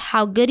goodness,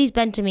 how good he's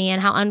been to me and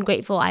how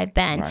ungrateful I've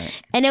been.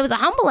 Right. And it was a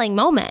humbling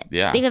moment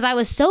because I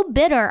was so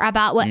bitter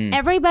about what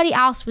everybody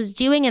else was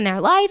doing in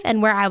their life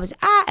and where I was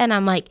at. And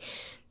I'm like,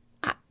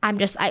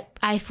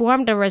 I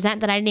formed a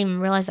resent that I didn't even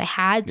realize I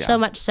had, so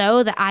much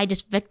so that I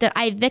just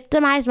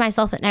victimized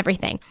myself in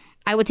everything.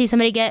 I would see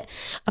somebody get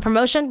a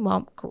promotion.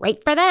 Well,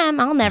 great for them.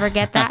 I'll never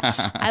get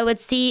that. I would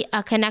see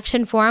a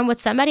connection form with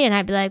somebody and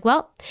I'd be like,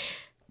 well,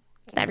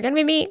 it's never going to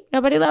be me.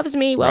 Nobody loves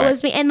me. Woe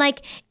is me. And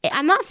like,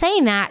 I'm not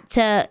saying that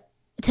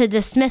to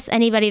dismiss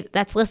anybody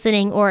that's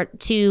listening or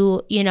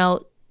to, you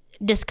know,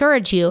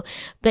 discourage you.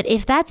 But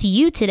if that's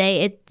you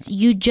today,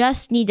 you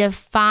just need to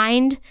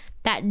find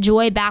that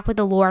joy back with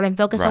the Lord and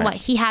focus on what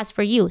he has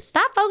for you.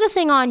 Stop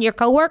focusing on your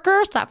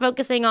coworkers. Stop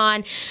focusing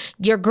on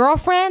your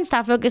girlfriend.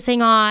 Stop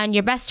focusing on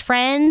your best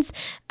friends.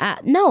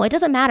 No, it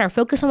doesn't matter.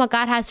 Focus on what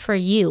God has for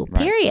you,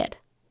 period.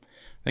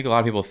 I think a lot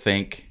of people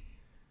think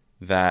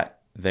that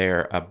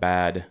they're a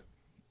bad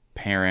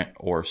parent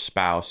or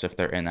spouse if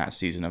they're in that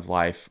season of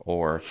life,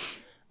 or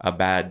a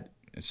bad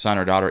son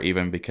or daughter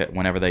even, because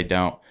whenever they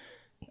don't.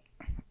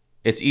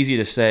 It's easy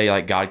to say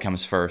like God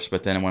comes first,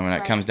 but then when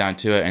it comes down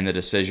to it and the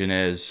decision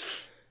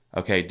is,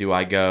 okay, do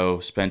I go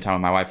spend time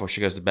with my wife before she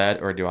goes to bed,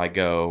 or do I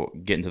go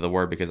get into the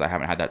Word because I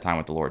haven't had that time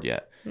with the Lord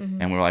yet?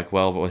 Mm-hmm. And we're like,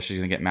 well, she's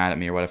going to get mad at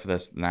me or what if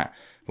this and that.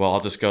 Well,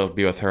 I'll just go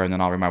be with her and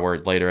then I'll read my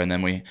Word later. And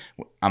then we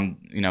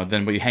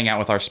hang out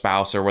with our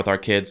spouse or with our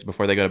kids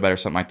before they go to bed or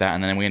something like that.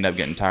 And then we end up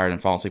getting tired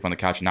and falling asleep on the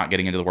couch and not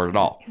getting into the Word at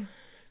all.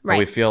 Right. But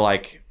we feel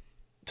like,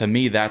 to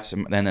me, that's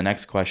then the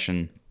next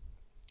question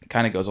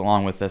kind of goes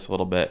along with this a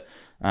little bit.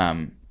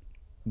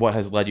 What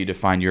has led you to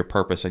find your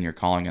purpose and your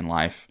calling in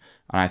life?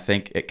 And I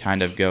think it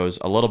kind of goes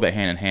a little bit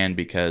hand in hand,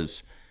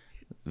 because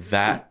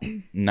that,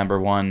 number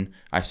one,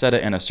 I said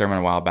it in a sermon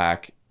a while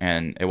back,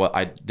 and it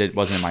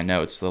wasn't in my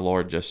notes. The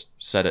Lord just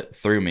said it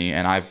through me,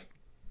 and I've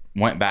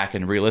went back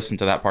and re-listened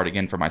to that part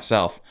again for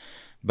myself.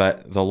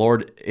 But the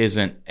Lord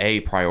isn't a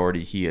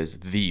priority; He is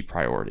the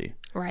priority.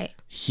 Right.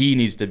 He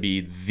needs to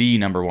be the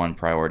number one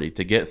priority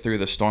to get through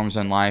the storms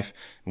in life.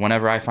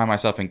 Whenever I find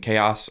myself in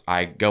chaos,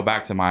 I go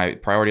back to my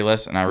priority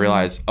list and I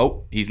realize,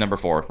 oh, he's number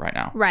 4 right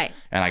now. Right.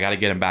 And I got to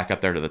get him back up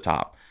there to the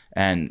top.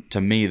 And to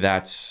me,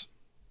 that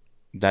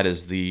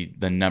is the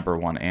number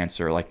one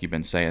answer, like you've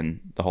been saying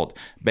the whole.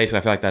 Basically,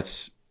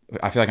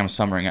 I feel like I'm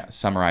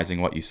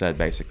summarizing what you said.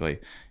 Basically,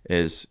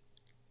 is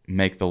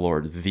make the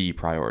Lord the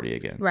priority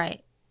again.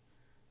 Right.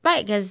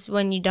 Right, because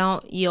when you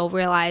don't, you'll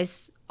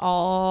realize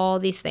all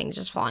these things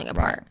just falling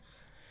apart. Right.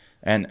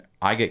 And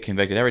I get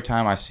convicted every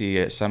time I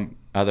see some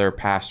other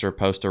pastor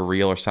post a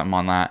reel or something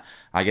on that.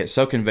 I get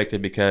so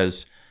convicted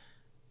because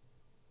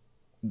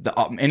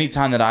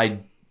anytime that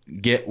I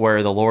get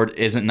where the Lord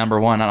isn't number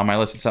one on my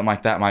list and something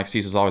like that, my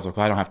excuse is always like,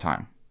 well, I don't have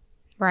time.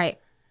 Right.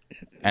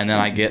 And then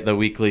I get the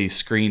weekly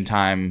screen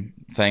time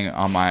thing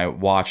on my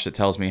watch that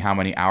tells me how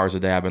many hours a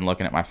day I've been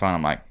looking at my phone.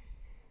 I'm like,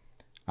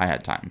 I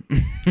had time.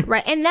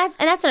 Right. And that's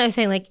another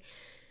thing. Like,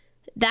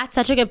 that's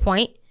such a good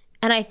point.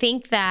 And I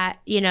think that,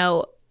 you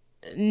know,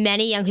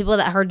 many young people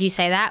that heard you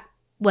say that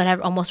would have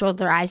almost rolled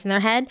their eyes in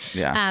their head,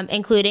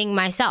 including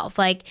myself.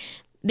 Like,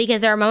 because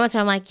there are moments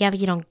where I'm like, yeah, but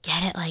you don't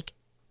get it. Like,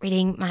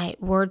 reading my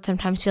Word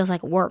sometimes feels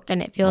like work,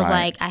 and it feels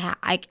like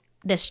I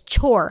this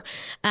chore,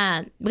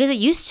 because it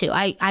used to.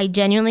 I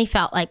genuinely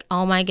felt like,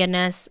 oh my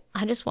goodness,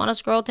 I just want to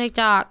scroll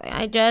TikTok.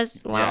 I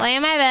just want to lay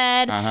in my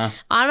bed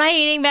on my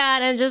eating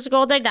bed and just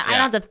scroll TikTok. I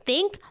don't have to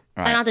think.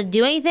 Right. I don't have to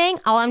do anything.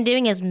 All I'm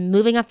doing is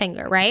moving a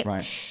finger,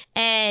 right?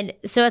 And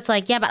so it's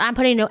like, yeah, but I'm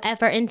putting no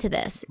effort into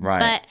this.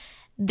 But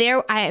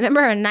I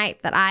remember a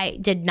night that I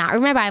did not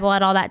read my Bible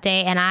at all that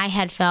day, and I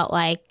had felt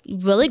like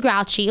really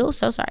grouchy. Oh,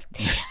 so sorry.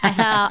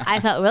 I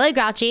felt really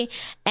grouchy,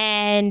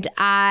 and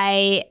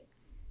I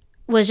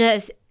was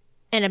just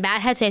in a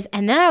bad headspace.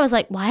 And then I was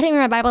like, well, I didn't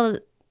read my Bible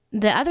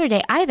the other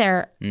day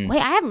either.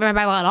 Wait, I haven't read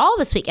my Bible at all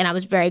this week. And I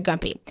was very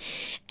grumpy.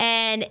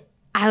 And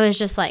I was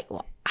just like,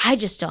 well, I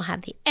just don't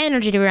have the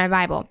energy to read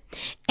my Bible.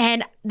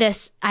 And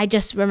I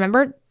just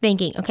remembered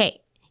thinking,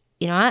 okay,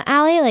 you know what,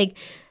 Allie? Like,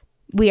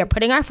 we are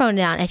putting our phone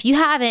down. If you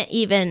haven't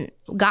even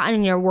gotten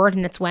in your word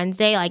and it's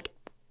Wednesday, like,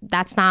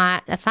 that's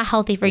not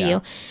healthy for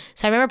you.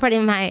 So I remember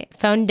putting my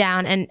phone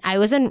down, and I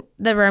was in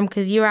the room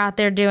because you were out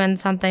there doing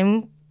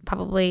something,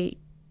 probably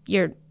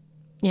your,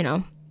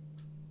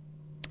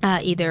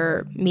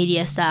 either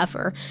media stuff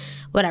or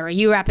whatever.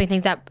 You were wrapping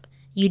things up.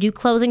 You do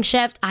closing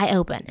shift. I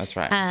open. That's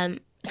right.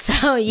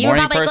 So you were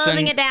probably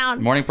closing it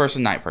down. Morning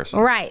person, night person.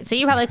 Right. So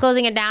you're probably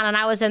closing it down, and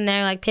I was in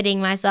there like pitying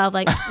myself,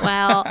 like,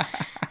 well,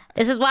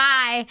 this is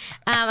why.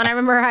 And I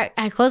remember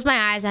I closed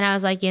my eyes and I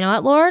was like, you know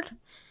what, Lord?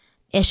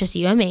 It's just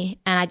you and me.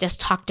 And I just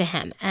talked to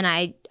him. And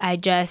I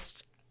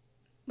just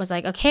was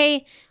like,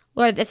 okay,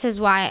 Lord, this is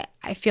why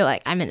I feel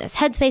like I'm in this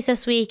headspace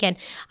this week. And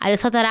I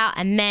just let that out.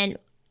 And then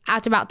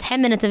after about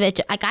 10 minutes of it,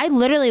 like, I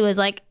literally was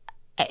like,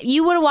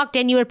 you would have walked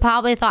in, you would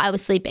probably thought I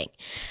was sleeping.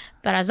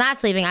 But I was not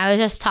sleeping. I was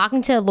just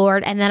talking to the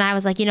Lord. And then I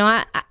was like, you know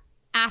what?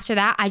 After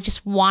that, I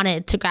just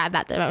wanted to grab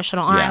that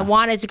devotional. Yeah. I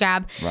wanted to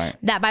grab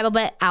that Bible.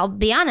 But I'll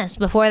be honest,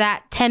 before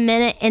that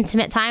 10-minute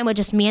intimate time with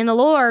just me and the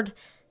Lord,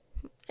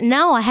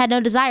 no, I had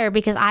no desire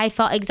because I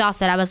felt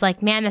exhausted. I was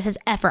like, man, this is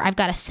effort. I've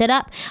got to sit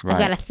up. I've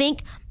got to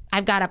think.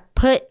 I've got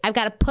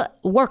to put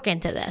work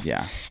into this.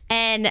 Yeah.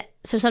 And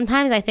so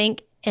sometimes I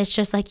think it's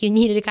just like you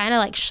needed to kind of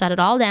like shut it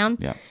all down.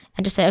 Yeah.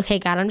 And just say, okay,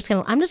 God, I'm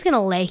just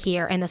gonna lay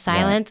here in the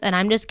silence, and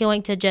I'm just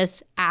going to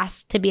just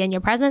ask to be in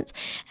your presence,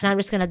 and I'm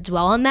just gonna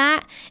dwell on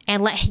that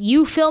and let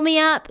you fill me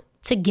up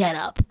to get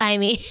up. I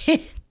mean,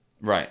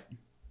 right.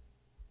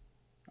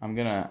 I'm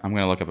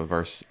gonna look up a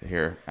verse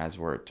here as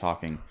we're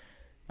talking,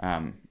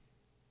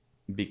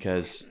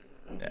 because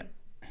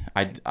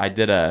I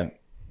did a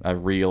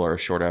reel or a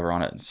short ever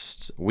on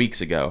it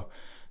weeks ago,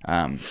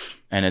 and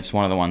it's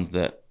one of the ones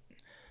that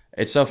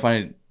it's so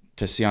funny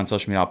to see on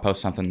social media. I'll post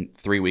something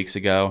 3 weeks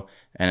ago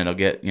and it'll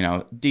get,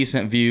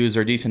 decent views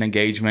or decent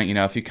engagement,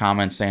 a few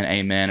comments saying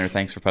amen or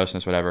thanks for posting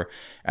this, whatever.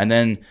 And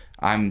then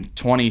I'm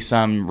 20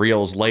 some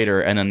reels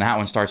later, and then that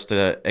one starts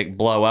to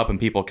blow up and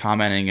people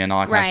commenting and all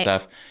that kind of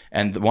stuff.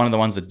 And one of the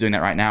ones that's doing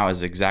that right now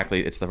is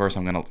it's the verse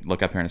I'm going to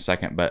look up here in a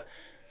second. But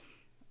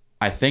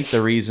I think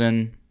the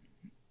reason,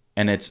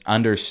 and it's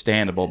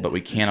understandable, but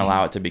we can't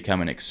allow it to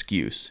become an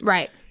excuse.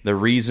 Right. The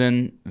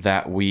reason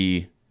that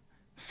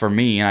for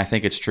me, and I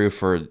think it's true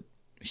for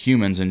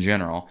humans in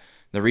general,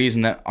 the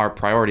reason that our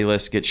priority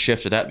list gets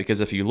shifted up,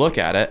 because if you look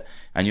at it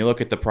and you look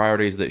at the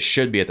priorities that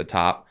should be at the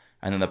top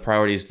and then the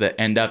priorities that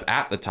end up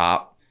at the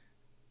top,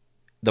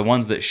 the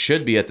ones that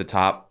should be at the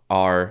top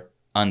are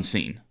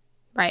unseen.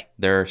 Right.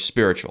 They're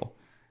spiritual.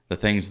 The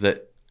things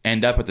that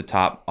end up at the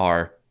top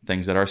are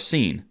things that are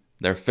seen.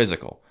 They're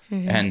physical.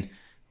 Mm-hmm. And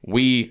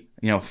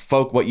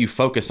what you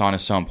focus on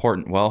is so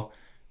important. Well,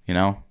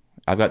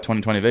 I've got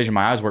 20/20 vision.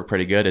 My eyes work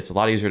pretty good. It's a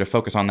lot easier to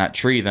focus on that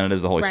tree than it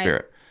is the Holy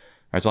Spirit.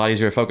 It's a lot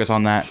easier to focus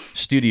on that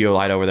studio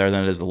light over there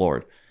than it is the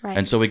Lord. Right.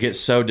 And so we get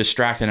so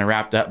distracted and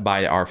wrapped up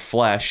by our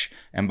flesh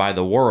and by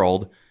the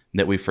world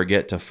that we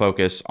forget to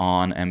focus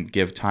on and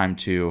give time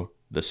to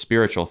the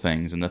spiritual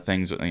things and the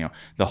things,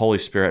 the Holy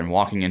Spirit and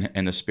walking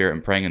in the Spirit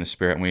and praying in the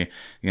Spirit. And we,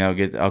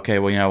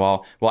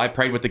 I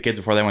prayed with the kids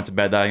before they went to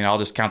bed. I'll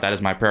just count that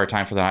as my prayer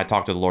time for them. I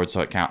talked to the Lord,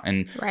 so it counts.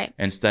 And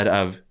instead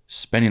of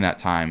spending that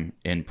time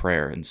in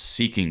prayer and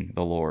seeking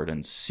the Lord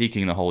and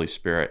seeking the Holy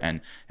Spirit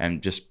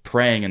and just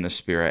praying in the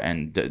Spirit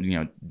and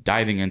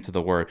diving into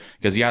the Word,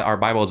 because our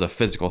Bible is a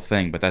physical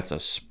thing, but that's a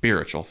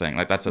spiritual thing.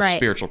 Like, that's a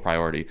spiritual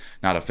priority,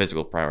 not a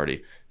physical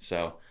priority.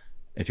 So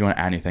if you want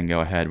to add anything, go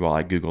ahead while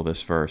I Google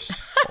this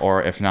verse.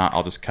 Or if not,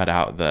 I'll just cut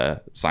out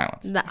the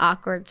silence. The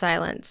awkward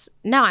silence.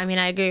 No, I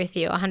agree with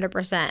you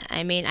 100%.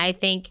 I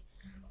think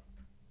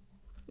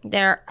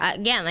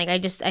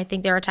I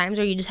think there are times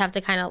where you just have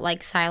to kind of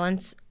like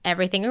silence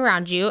everything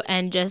around you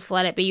and just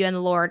let it be you and the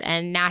Lord.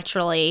 And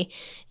naturally,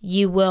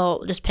 you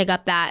will just pick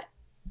up that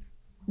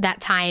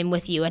time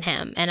with you and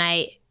him. And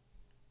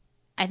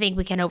I think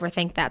we can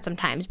overthink that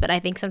sometimes, but I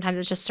think sometimes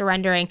it's just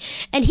surrendering,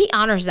 and he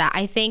honors that.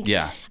 I think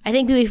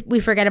we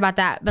forget about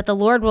that, but the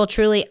Lord will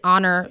truly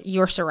honor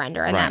your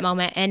surrender in that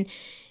moment and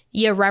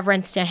your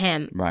reverence to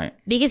him. Right.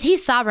 Because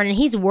he's sovereign and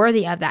he's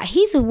worthy of that.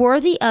 He's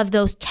worthy of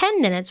those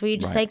 10 minutes where you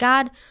just say,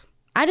 God,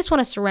 I just want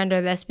to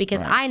surrender this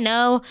because I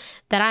know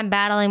that I'm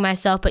battling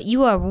myself, but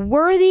you are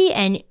worthy,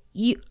 and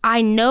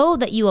I know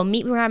that you will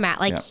meet me where I'm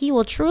at. Like, he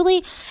will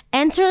truly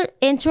enter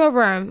into a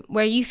room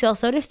where you feel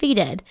so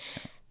defeated.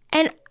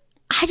 And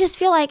I just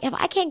feel like if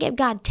I can't give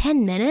God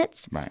 10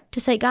 minutes to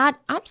say, God,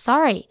 I'm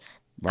sorry.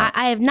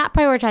 I have not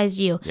prioritized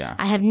you. Yeah.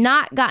 I have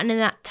not gotten in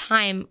that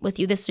time with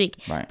you this week.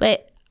 Right.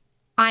 But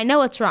I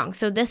know it's wrong.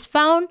 So this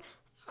phone,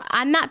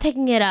 I'm not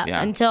picking it up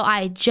until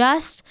I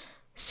just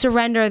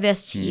surrender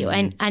this to you.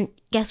 And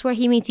guess where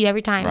he meets you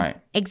every time? Right.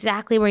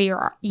 Exactly where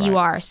you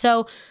are.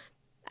 So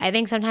I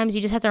think sometimes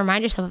you just have to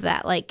remind yourself of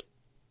that. Like,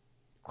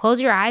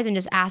 close your eyes and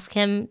just ask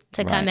him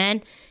to come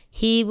in.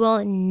 He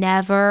will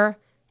never,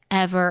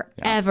 ever,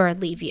 ever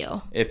leave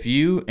you.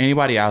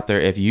 Anybody out there,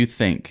 if you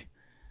think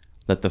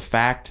that the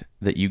fact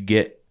that you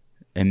get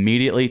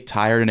immediately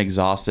tired and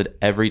exhausted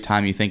every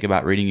time you think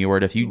about reading your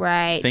word, if you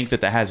think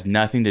that has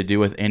nothing to do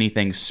with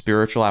anything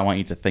spiritual, I want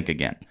you to think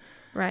again.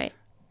 Right.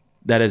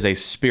 That is a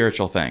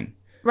spiritual thing.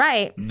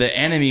 Right. The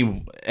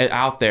enemy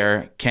out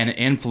there can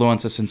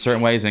influence us in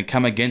certain ways and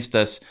come against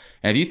us.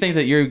 And if you think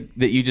that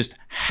you just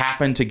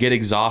happen to get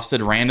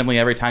exhausted randomly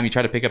every time you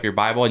try to pick up your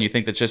Bible and you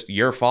think that's just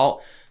your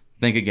fault,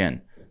 think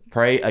again.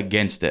 Pray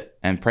against it,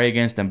 and pray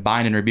against and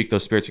bind and rebuke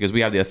those spirits, because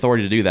we have the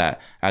authority to do that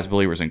as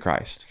believers in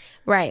Christ.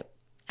 Right.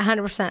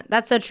 100%.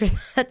 That's so true.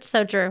 That's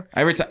so true.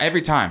 Every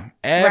time,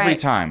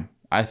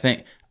 I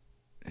think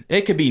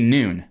it could be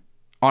noon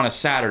on a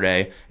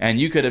Saturday, and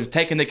you could have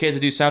taken the kids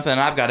to do something, and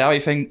I've got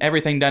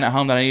everything done at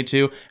home that I need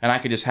to, and I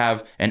could just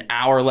have an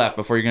hour left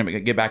before you're going to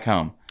get back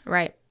home.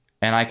 Right.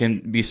 And I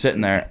can be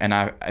sitting there,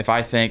 and if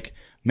I think,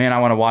 man, I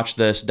want to watch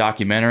this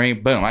documentary,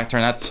 boom, I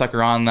turn that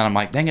sucker on, and then I'm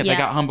like, dang it, they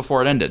got home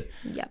before it ended.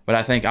 Yeah. But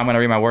I think I'm going to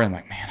read my word, and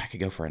I'm like, man, I could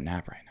go for a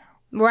nap right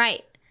now.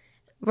 Right.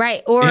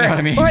 Right. Or, you know what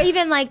I mean? Or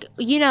even like,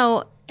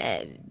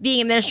 being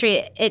in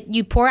ministry,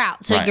 you pour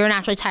out, so you're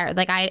naturally tired.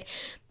 Like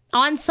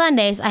on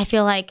Sundays, I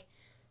feel like,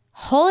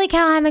 holy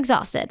cow, I'm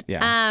exhausted.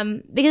 Yeah.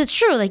 Because it's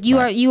true. Like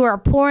you are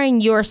pouring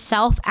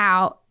yourself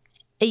out.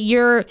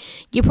 You're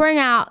pouring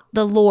out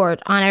the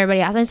Lord on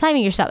everybody else. And it's not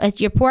even yourself.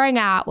 You're pouring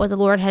out what the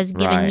Lord has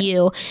given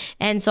you.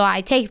 And so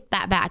I take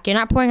that back. You're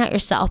not pouring out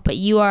yourself, but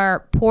you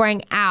are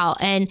pouring out,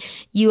 and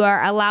you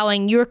are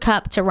allowing your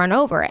cup to run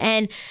over.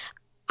 And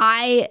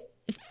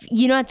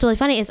what's really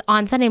funny is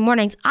on Sunday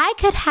mornings, I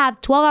could have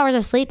 12 hours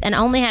of sleep and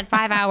only had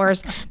 5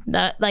 hours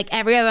like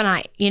every other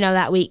night,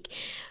 that week.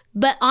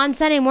 But on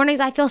Sunday mornings,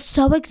 I feel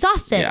so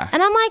exhausted. Yeah.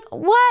 And I'm like,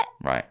 what?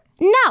 Right.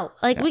 No,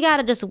 we got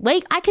to just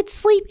wake. I could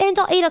sleep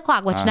until 8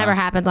 o'clock, which never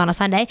happens on a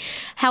Sunday.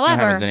 However,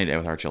 that happens any day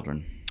with our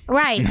children.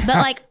 Right.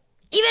 But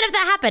even if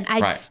that happened,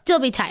 I'd still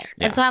be tired.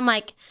 Yeah. And so I'm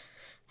like,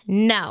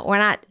 no, we're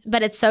not.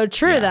 But it's so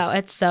true, though.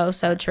 It's so,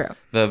 so true.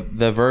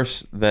 The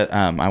verse that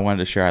I wanted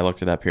to share, I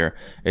looked it up here.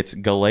 It's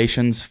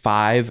Galatians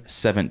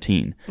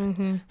 5:17.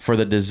 Mm-hmm. For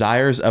the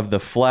desires of the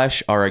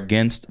flesh are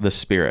against the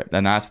spirit.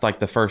 And that's like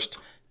the first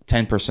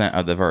 10%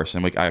 of the verse.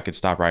 And I could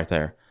stop right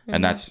there. Mm-hmm.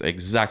 And that's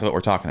exactly what we're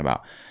talking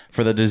about.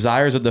 For the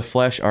desires of the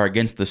flesh are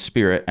against the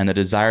spirit, and the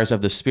desires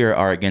of the spirit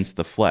are against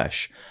the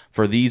flesh.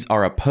 For these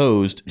are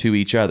opposed to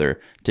each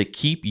other, to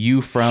keep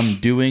you from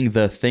doing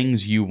the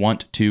things you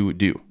want to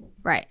do.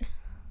 Right.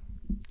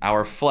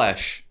 Our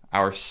flesh,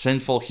 our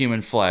sinful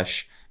human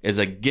flesh, is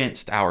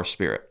against our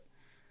spirit.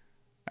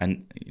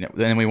 And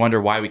then we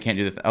wonder why we can't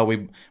do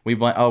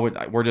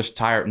the we're just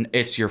tired.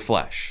 It's your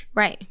flesh.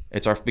 Right.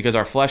 It's because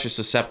our flesh is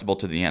susceptible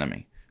to the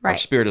enemy. Right. Our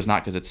spirit is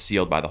not, because it's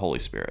sealed by the Holy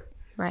Spirit.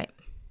 Right.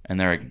 And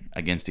they're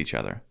against each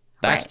other.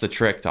 That's the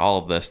trick to all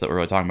of this that we're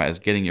really talking about, is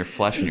getting your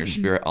flesh and your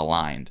spirit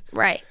aligned.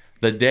 Right.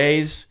 The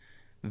days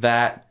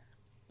that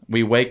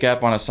we wake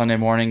up on a Sunday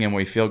morning and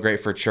we feel great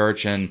for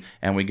church, and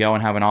we go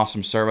and have an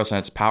awesome service and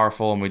it's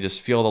powerful and we just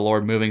feel the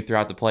Lord moving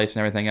throughout the place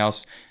and everything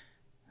else,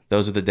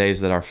 those are the days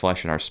that our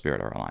flesh and our spirit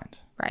are aligned.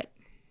 Right.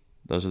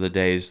 Those are the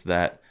days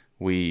that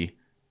we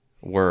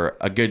were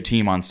a good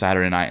team on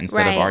Saturday night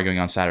instead of arguing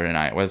on Saturday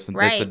night. It's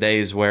the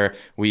days where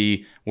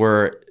we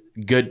were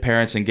good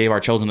parents and gave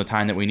our children the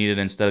time that we needed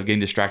instead of getting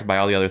distracted by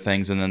all the other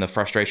things, and then the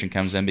frustration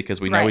comes in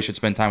because we know we should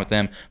spend time with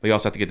them. We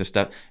also have to get this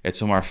stuff.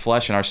 It's when our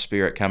flesh and our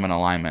spirit come in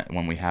alignment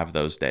when we have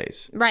those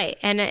days. Right.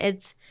 And I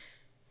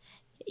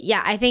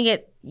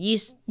think we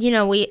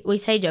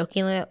say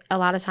jokingly a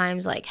lot of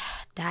times, like,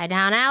 die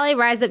down, Allie,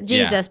 rise up,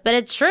 Jesus. Yeah. But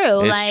it's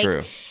true. It's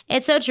true.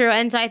 It's so true.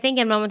 And so I think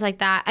in moments like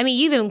that, I mean,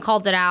 you've even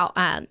called it out,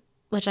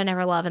 which I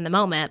never love in the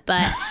moment,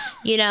 but I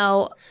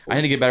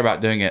need to get better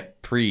about doing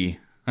it pre.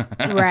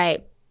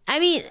 Right. I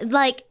mean,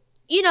 like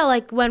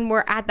when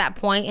we're at that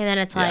point, and then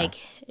it's like,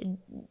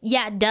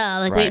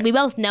 duh. Like we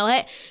both know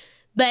it,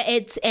 but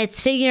it's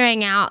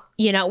figuring out,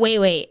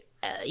 wait,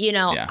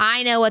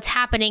 I know what's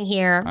happening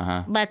here.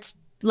 Uh-huh.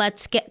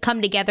 Let's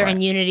come together in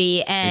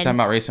unity. And you're talking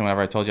about recently,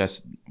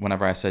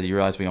 whenever I said, you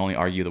realize we only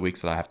argue the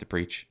weeks that I have to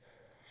preach.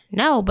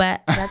 No,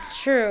 but that's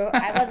true.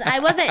 I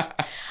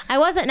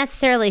wasn't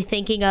necessarily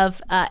thinking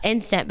of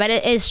instant, but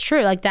it is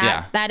true. Like that.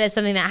 Yeah. That is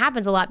something that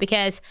happens a lot,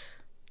 because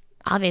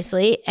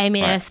obviously, I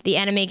mean, if the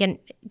enemy can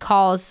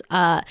cause,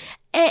 and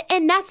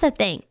that's the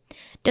thing.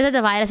 Does it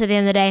divide us at the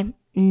end of the day?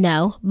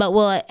 No. But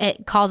will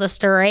it cause a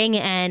stirring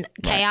and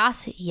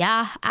chaos? Right.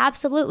 Yeah,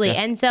 absolutely.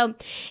 Yeah. And so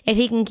if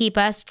he can keep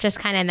us just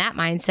kind of in that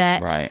mindset,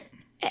 right,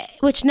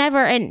 which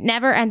never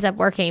ends up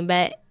working,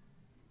 but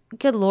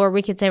good Lord,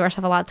 we could save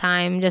ourselves a lot of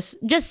time just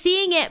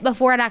seeing it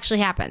before it actually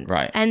happens.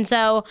 Right. And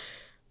so,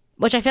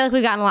 which I feel like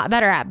we've gotten a lot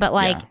better at,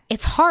 but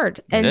it's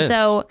hard. And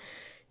so,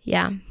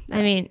 yeah,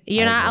 I mean,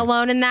 you're not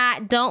alone in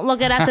that. Don't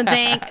look at us and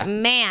think,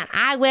 man,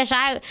 I wish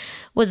I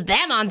was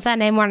them on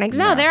Sunday mornings.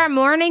 No, there are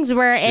mornings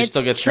where she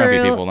still gets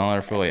grumpy people. Don't let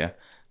her fool you.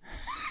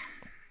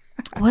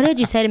 What did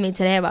you say to me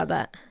today about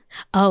that?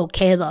 Oh,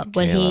 Caleb,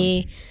 when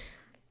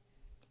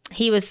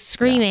he was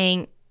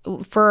screaming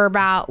for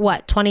about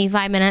 20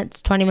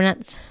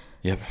 minutes.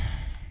 Yep.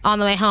 on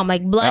the way home,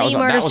 like bloody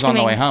murder That was screaming.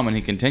 on the way home, and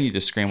he continued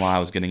to scream while I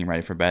was getting him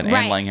ready for bed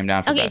and laying him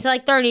down for bed. Okay, so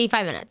like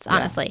 35 minutes,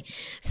 honestly.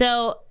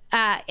 So,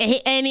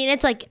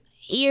 it's like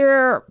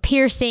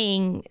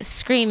ear-piercing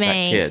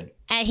screaming. That kid.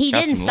 And he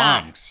Got didn't some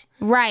stop. lungs.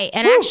 Right.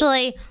 And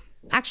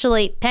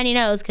actually, Penny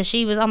knows because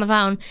she was on the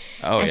phone.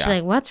 Oh, and yeah. she's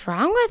like, what's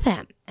wrong with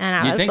him? And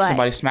I You'd was think like,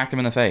 somebody smacked him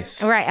in the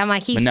face. right. I'm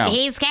like, he's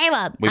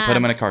Caleb. We put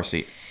him in a car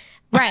seat.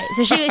 Right.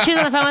 So she was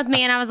on the phone with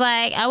me, and I was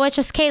like, oh, it's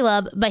just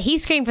Caleb. But he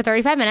screamed for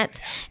 35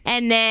 minutes,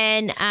 and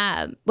then,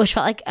 which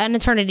felt like an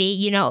eternity.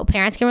 You know,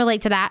 parents can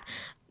relate to that.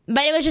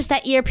 But it was just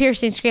that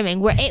ear-piercing screaming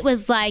where it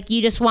was like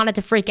you just wanted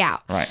to freak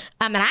out. Right.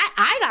 And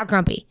I got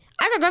grumpy.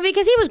 I got grumpy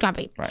because he was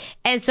grumpy. Right.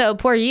 And so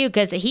poor you,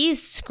 because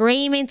he's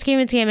screaming.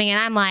 And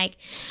I'm like,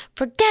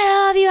 forget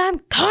all of you. I'm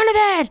going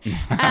to bed.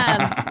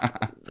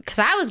 Because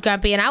I was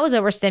grumpy and I was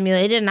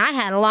overstimulated and I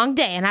had a long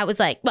day. And I was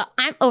like, well,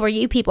 I'm over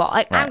you people.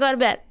 Like, I'm going to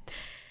bed.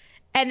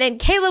 And then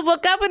Caleb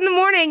woke up in the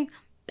morning.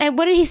 And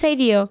what did he say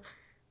to you?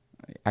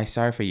 I'm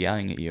sorry for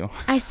yelling at you.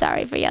 I'm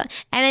sorry for yelling.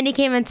 And then he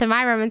came into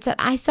my room and said,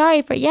 I'm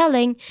sorry for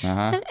yelling.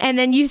 Uh-huh. And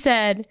then you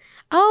said,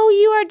 oh,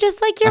 you are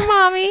just like your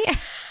mommy.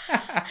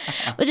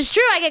 Which is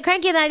true. I get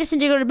cranky and then I just need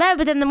to go to bed.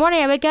 But then in the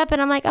morning I wake up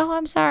and I'm like, oh,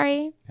 I'm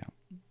sorry. Yeah.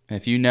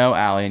 If you know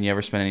Allie and you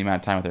ever spend any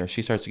amount of time with her, if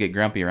she starts to get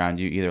grumpy around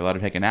you, either let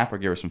her take a nap or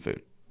give her some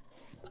food.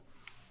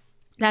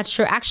 That's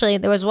true. Actually,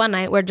 there was one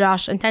night where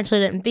Josh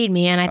intentionally didn't feed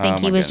me, and I think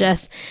he was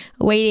just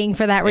waiting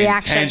for that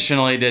reaction.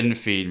 Intentionally didn't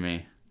feed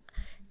me.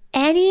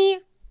 Any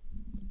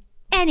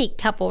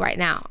couple right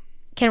now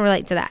can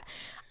relate to that.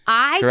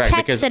 I Correct, texted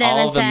because him all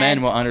and the said,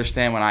 men will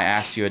understand when I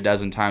asked you a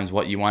dozen times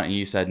what you want and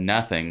you said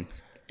nothing.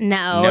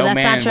 no, No that's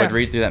man not true. would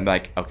read through that and be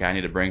like, okay, I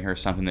need to bring her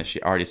something that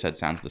she already said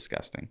sounds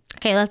disgusting.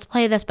 Okay, let's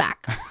play this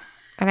back.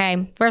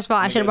 Okay, first of all,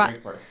 I should have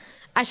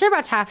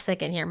brought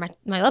chapstick in here.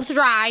 My lips are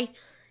dry.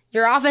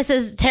 Your office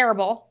is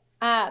terrible.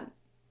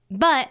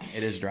 But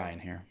It is dry in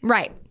here.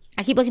 right,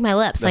 I keep looking at my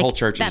lips. The whole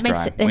church is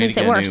dry. It makes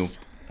it worse.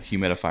 A new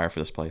humidifier for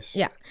this place.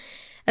 Yeah.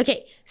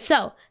 Okay,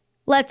 so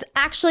let's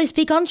actually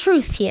speak on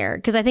truth here,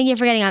 because I think you're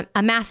forgetting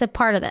a massive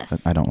part of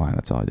this. I don't lie.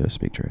 That's all I do is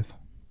speak truth.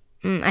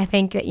 I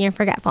think that you're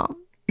forgetful.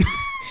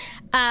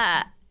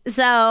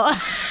 So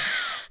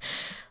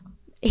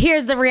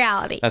here's the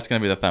reality. That's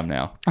going to be the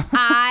thumbnail.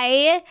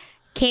 I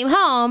came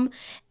home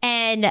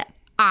and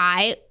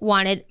I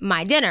wanted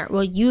my dinner.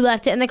 Well, you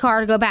left it in the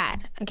car to go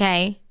bad.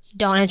 Okay.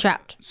 Don't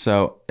interrupt.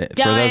 So for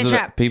Don't those of the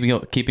interrupt. people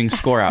keeping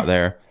score out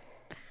there,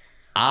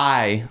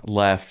 I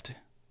left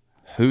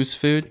whose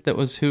food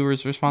who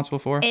was responsible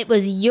for? It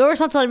was your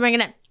responsibility to bring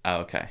it in. Oh,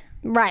 okay.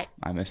 Right.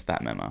 I missed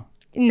that memo.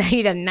 No,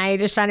 you didn't. Now you're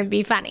just trying to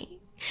be funny.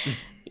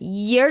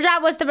 Your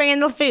job was to bring in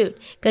the food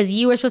because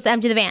you were supposed to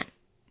empty the van.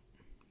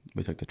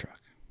 We took the truck.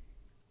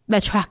 The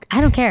truck.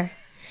 I don't care.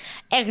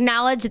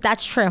 Acknowledge that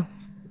that's true.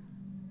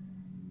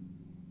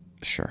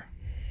 Sure.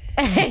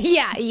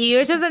 Yeah, you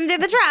were supposed to empty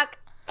the truck.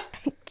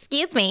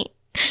 Excuse me.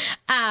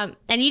 And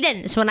you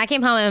didn't. So when I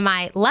came home and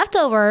my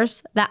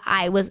leftovers that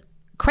I was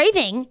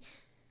craving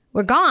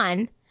were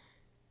gone,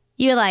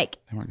 you were like,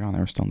 They weren't gone. They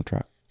were still in the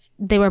truck.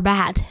 they were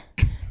bad.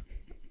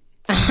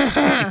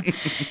 And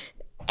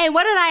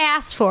what did I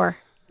ask for?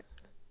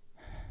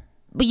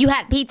 But you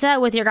had pizza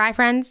with your guy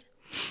friends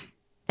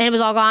and it was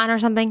all gone or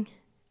something?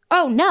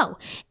 Oh, no.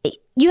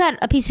 You had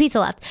a piece of pizza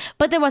left,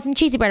 but there wasn't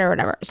cheesy bread or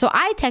whatever. So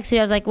I texted you.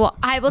 I was like, well,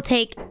 I will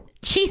take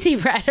cheesy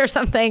bread or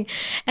something.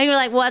 And you were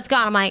like, well, it's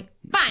gone. I'm like,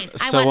 fine.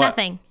 I want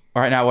nothing.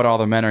 Right now, what all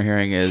the men are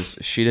hearing is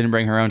she didn't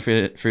bring her own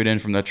food in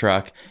from the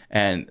truck,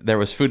 and there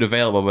was food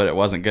available, but it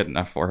wasn't good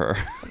enough for her.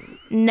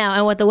 No.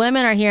 And what the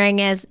women are hearing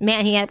is,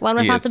 man, he had one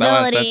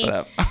responsibility.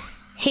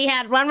 He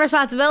had one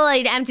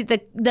responsibility to empty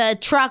the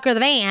truck or the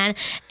van,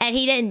 and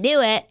he didn't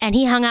do it, and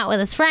he hung out with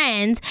his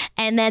friends,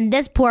 and then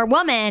this poor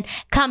woman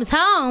comes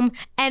home,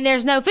 and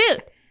there's no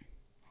food.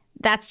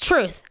 That's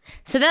truth.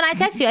 So then I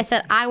text you. I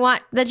said, I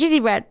want the cheesy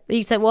bread.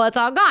 You said, well, it's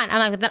all gone.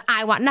 I'm like, then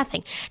I want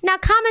nothing. Now,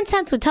 common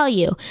sense would tell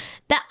you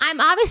that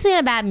I'm obviously in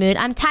a bad mood.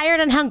 I'm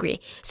tired and hungry.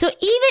 So even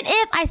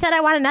if I said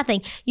I wanted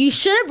nothing, you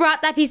should have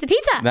brought that piece of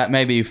pizza. That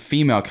may be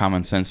female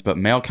common sense, but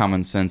male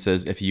common sense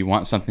is if you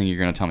want something, you're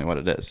going to tell me what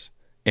it is.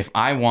 If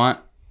I want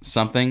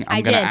something,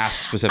 I'm going to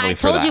ask specifically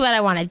for that. I told you what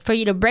I wanted, for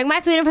you to bring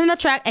my food in from the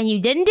truck, and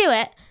you didn't do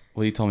it.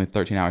 Well, you told me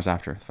 13 hours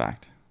after the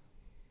fact.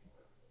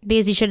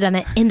 Because you should have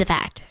done it in the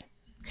fact.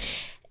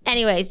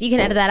 Anyways, you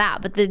can edit that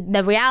out. But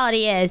the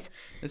reality is,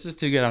 This is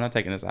too good. I'm not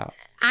taking this out.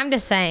 I'm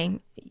just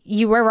saying,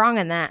 you were wrong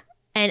in that.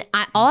 And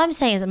all I'm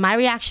saying is that my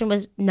reaction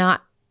was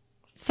not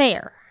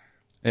fair.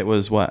 It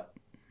was what?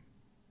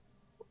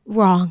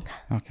 Wrong.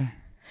 Okay.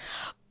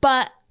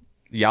 But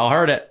Y'all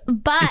heard it.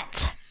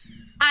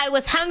 I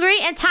was hungry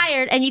and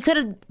tired, and you could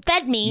have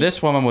fed me.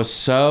 This woman was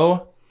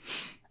so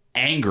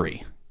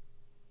angry.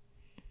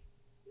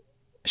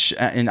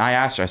 And I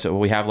asked her, I said, well,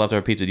 we have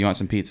leftover pizza. Do you want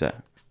some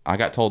pizza? I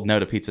got told no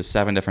to pizza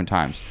 7 different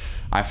times.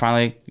 I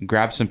finally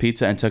grabbed some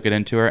pizza and took it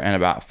into her. And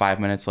about 5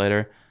 minutes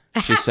later,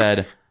 she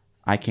said,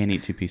 I can't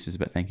eat 2 pieces,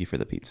 but thank you for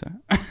the pizza.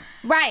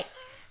 Right.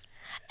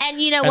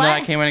 And you know And what?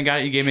 then I came in and got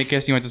it. You gave me a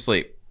kiss. You went to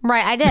sleep.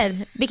 Right, I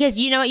did. Because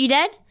you know what you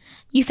did?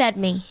 You fed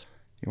me.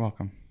 You're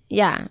welcome.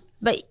 Yeah,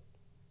 but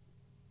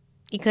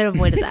you could have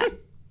avoided that.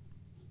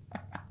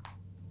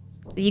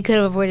 You could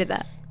have avoided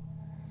that.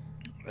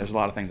 There's a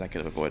lot of things I could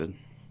have avoided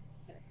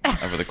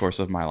over the course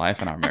of my life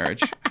and our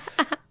marriage.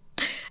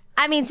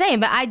 I mean,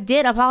 same, but I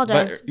did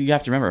apologize. But you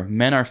have to remember,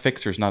 men are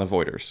fixers, not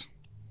avoiders.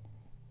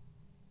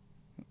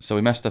 So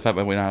we mess stuff up,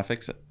 but we know how to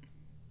fix it.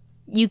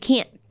 You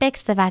can't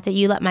fix the fact that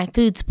you let my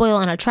food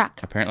spoil in a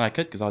truck Apparently I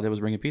could, because all I did was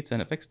bring a pizza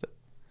and it fixed it.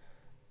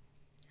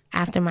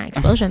 after my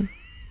explosion.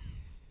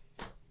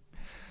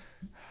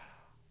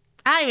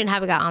 I don't even know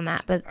how we got on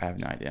that, but I have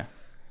no idea.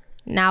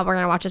 now we're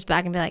going to watch this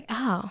back and be like,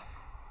 oh.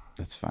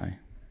 That's funny.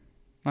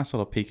 Nice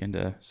little peek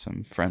into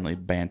some friendly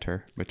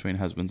banter between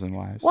husbands and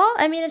wives. Well,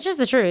 I mean, it's just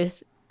the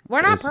truth. We're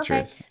It not is the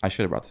truth. perfect. I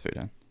should have brought the food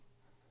in.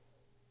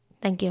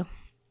 Thank you.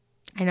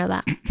 I know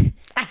that.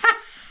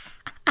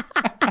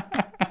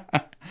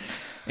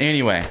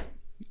 Anyway,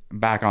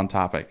 back on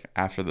topic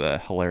after the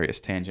hilarious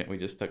tangent we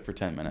just took for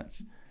 10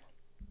 minutes.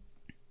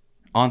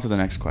 On to the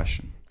next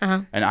question.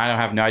 Uh-huh. And I don't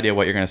have no idea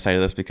what you're going to say to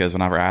this because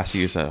whenever I asked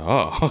you, you said,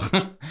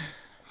 oh.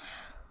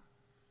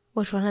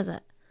 Which one is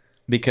it?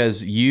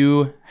 Because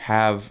you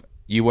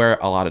wear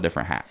a lot of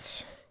different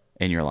hats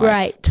in your life.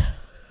 Right.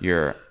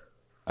 You're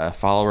a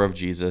follower of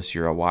Jesus.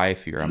 You're a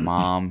wife. You're a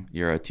mom.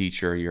 You're a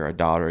teacher. You're a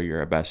daughter.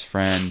 You're a best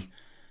friend.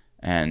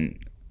 And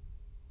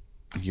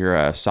you're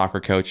a soccer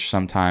coach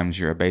sometimes.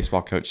 You're a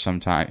baseball coach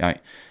sometimes.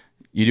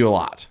 You do a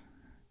lot.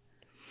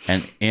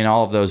 And in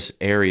all of those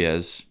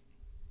areas,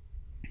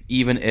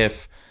 even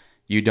if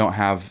you don't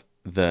have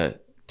the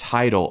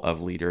title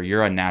of leader,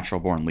 you're a natural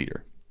born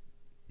leader.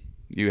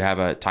 You have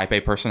a type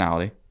A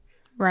personality.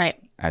 Right.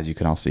 As you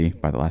can all see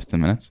by the last 10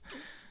 minutes.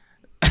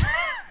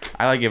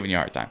 I like giving you a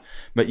hard time.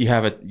 But you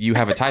have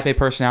a type A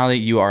personality.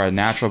 You are a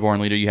natural born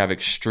leader. You have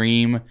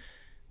extreme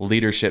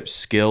leadership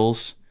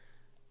skills.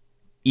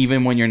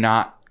 Even when you're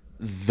not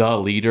the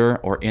leader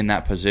or in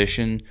that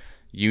position,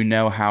 you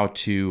know how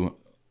to,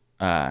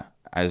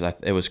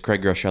 it was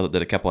Craig Groeschel that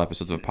did a couple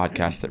episodes of a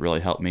podcast that really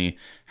helped me,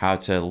 how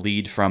to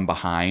lead from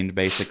behind,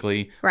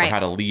 basically, right. Or how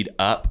to lead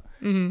up.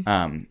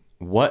 Mm-hmm.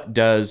 What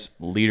does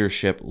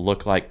leadership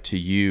look like to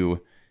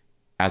you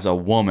as a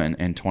woman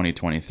in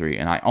 2023?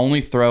 And I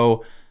only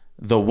throw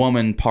the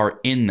woman part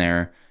in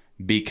there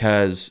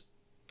because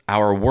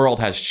our world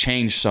has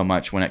changed so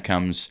much when it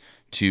comes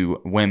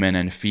to women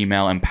and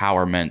female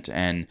empowerment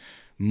and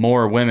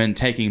more women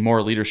taking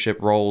more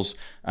leadership roles.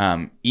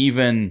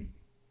 Even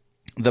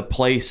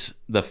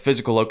the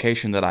physical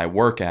location that I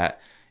work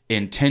at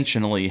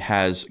intentionally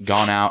has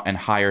gone out and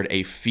hired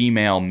a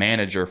female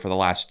manager for the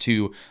last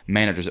 2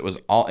 managers. It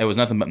was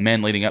nothing but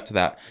men leading up to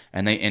that,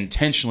 and they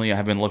intentionally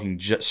have been looking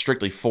just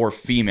strictly for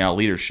female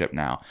leadership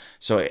now.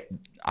 So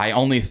I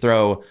only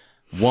throw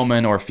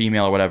woman or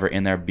female or whatever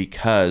in there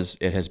because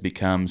it has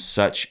become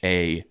such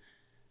a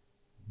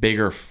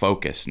bigger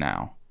focus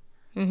now.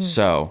 Mm-hmm.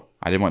 So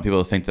I didn't want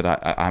people to think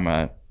that I'm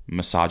a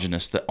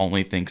misogynist that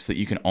only thinks that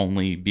you can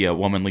only be a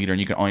woman leader and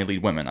you can only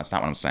lead women. That's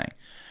not what I'm saying.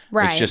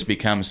 Right. It's just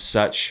become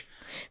such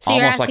so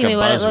almost like a buzzword. So you're asking me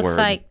what it looks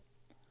like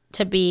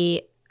to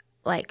be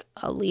like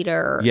a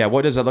leader. Yeah,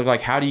 what does it look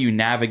like? How do you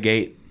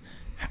navigate,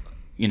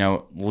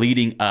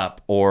 leading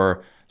up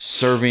or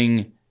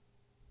serving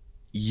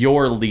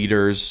your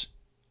leaders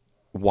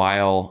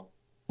while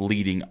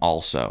leading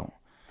also?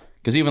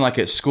 Because even like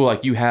at school,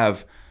 like you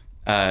have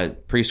a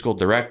preschool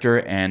director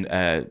and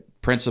a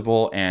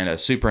principal and a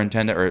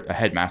superintendent, or a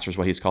headmaster is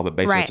what he's called, but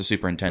basically right. It's a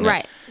superintendent.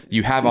 Right.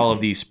 You have all of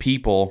these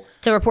people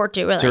to report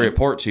to,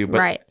 but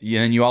right.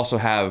 Then you also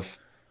have,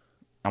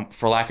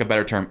 for lack of a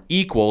better term,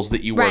 equals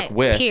that you work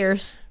with.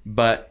 Peers.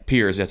 But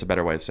peers, that's a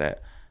better way to say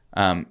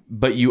it.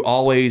 But you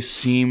always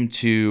seem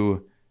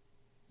to,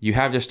 you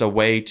have just a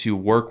way to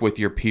work with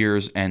your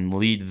peers and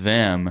lead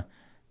them.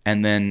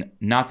 And then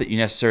not that you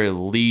necessarily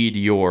lead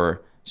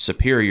your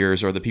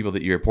superiors or the people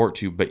that you report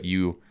to, but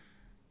you're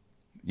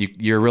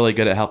really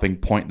good at helping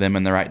point them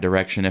in the right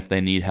direction if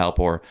they need help,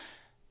 or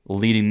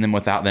leading them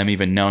without them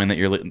even knowing that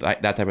you're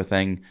that type of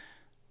thing.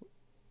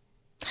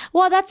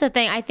 Well, that's the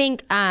thing. I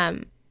think,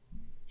 and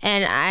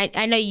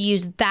I know you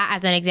use that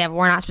as an example.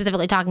 We're not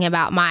specifically talking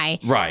about my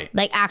right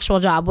like actual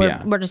job.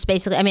 We're just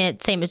basically, I mean,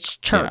 it's same as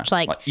church. Yeah.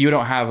 Like you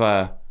don't have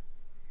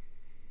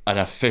an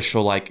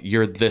official, like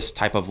you're this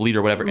type of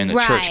leader, whatever, in the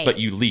church, but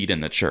you lead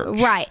in the church.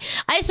 Right.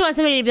 I just want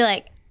somebody to be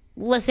like,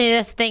 listening to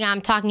this thing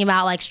I'm talking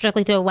about like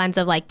strictly through a lens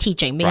of like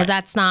teaching, because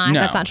that's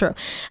not true.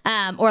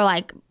 Or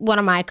like one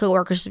of my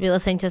coworkers should be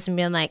listening to this and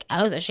being like,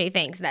 oh, so she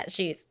thinks that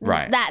she's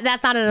right.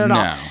 That's not it at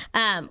all.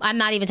 I'm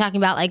not even talking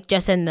about like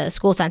just in the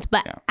school sense,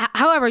 but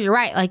however, you're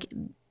right. Like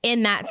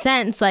in that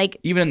sense, like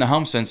even in the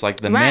home sense, like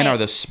the men are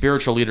the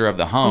spiritual leader of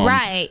the home,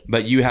 right?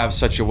 But you have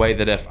such a way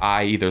that if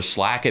I either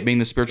slack at being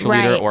the spiritual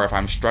leader, or if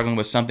I'm struggling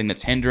with something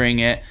that's hindering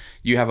it,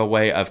 you have a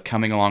way of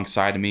coming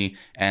alongside of me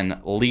and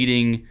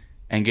leading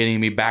and getting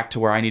me back to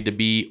where I need to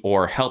be,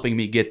 or helping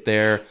me get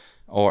there.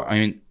 Or, I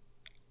mean,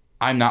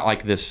 I'm not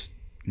like this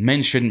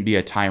men shouldn't be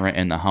a tyrant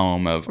in the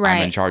home of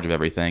I'm in charge of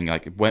everything.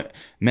 Like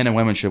men and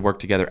women should work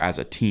together as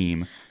a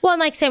team. Well, and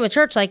like same with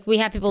church, like we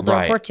have people to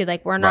report to.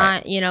 Like we're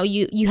not,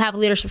 you have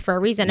leadership for a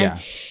reason. And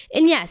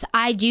yes,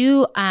 I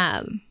do.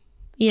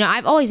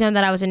 I've always known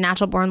that I was a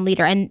natural born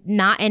leader, and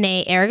not in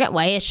a arrogant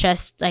way. It's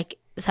just like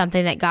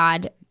something that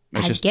God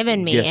has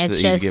given me.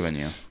 It's just He's given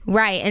you.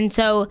 Right. And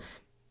so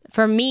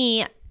for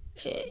me,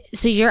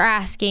 so you're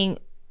asking,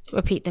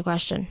 repeat the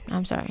question.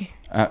 I'm sorry.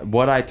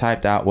 What I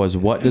typed out was,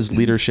 what does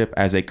leadership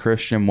as a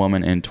Christian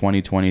woman in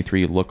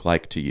 2023 look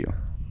like to you?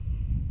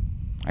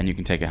 And you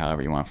can take it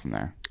however you want from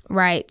there.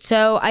 Right.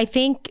 So I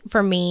think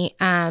for me,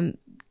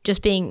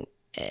 just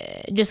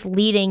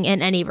leading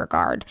in any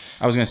regard.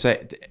 I was going to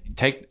say,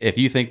 if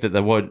you think that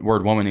the word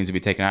woman needs to be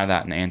taken out of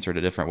that and answered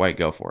a different way,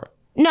 go for it.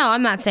 No,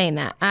 I'm not saying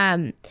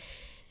that.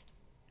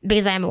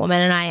 Because I am a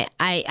woman and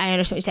I understand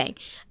what you're saying.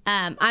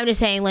 I'm just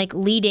saying, like,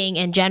 leading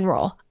in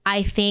general.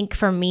 I think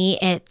for me,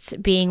 it's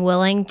being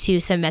willing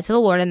to submit to the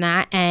Lord in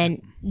that and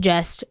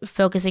just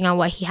focusing on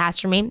what He has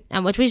for me,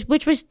 and which we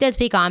did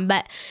speak on.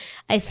 But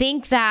I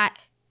think that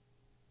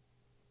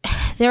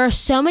there are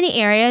so many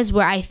areas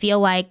where I feel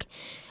like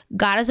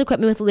God has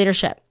equipped me with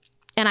leadership.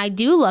 And I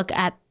do look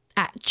at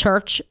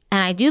church,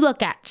 and I do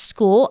look at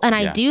school, and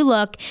I do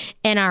look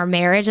in our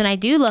marriage, and I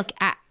do look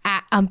at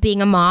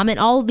being a mom, and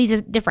all of these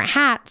different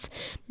hats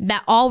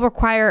that all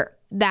require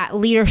that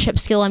leadership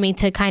skill in me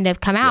to kind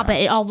of come out, but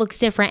it all looks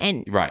different,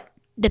 and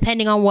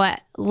depending on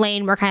what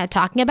lane we're kind of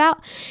talking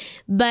about.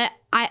 But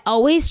I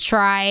always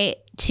try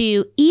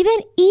to, even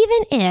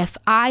if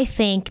I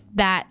think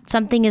that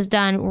something is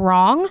done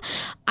wrong,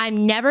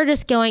 I'm never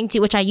just going to,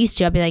 which I used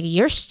to, I'd be like,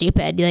 you're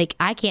stupid. Like,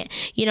 I can't,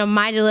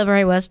 my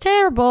delivery was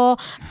terrible.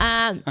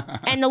 And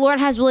the Lord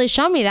has really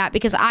shown me that,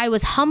 because I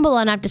was humble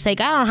enough to say,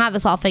 God, I don't have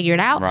this all figured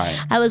out. Right.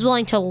 I was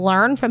willing to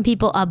learn from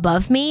people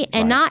above me,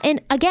 and not in,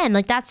 again,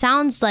 like that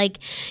sounds like,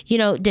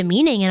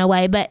 demeaning in a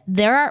way, but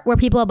there were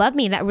people above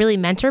me that really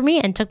mentored me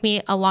and took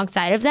me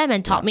alongside of them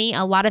and taught me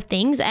a lot of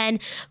things. And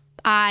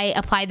I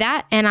applied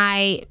that, and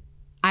I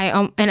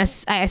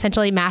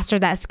essentially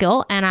mastered that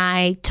skill, and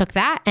I took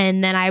that,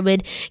 and then I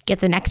would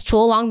get the next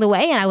tool along the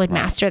way, and I would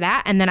master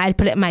that, and then I'd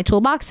put it in my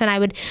toolbox, and I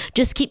would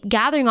just keep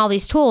gathering all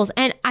these tools.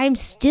 And I'm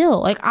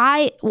still like,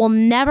 I will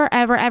never,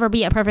 ever, ever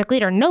be a perfect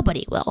leader.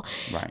 Nobody will.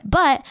 Right.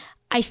 But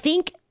I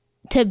think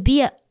to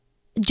be a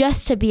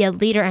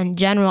leader in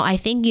general, I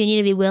think you need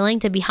to be willing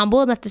to be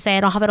humble enough to say,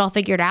 I don't have it all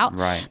figured out.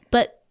 Right.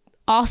 But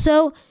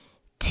also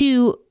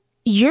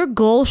your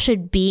goal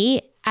should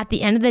be, at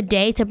the end of the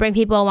day, to bring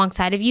people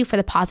alongside of you for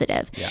the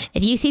positive. Yeah.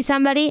 If you see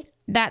somebody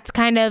that's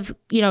kind of,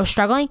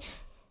 struggling,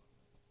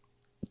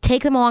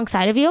 take them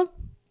alongside of you.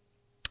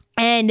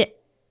 And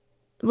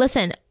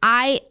listen,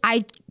 I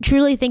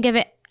truly think of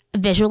it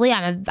visually.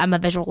 I'm a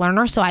visual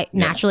learner, so I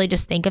naturally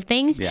just think of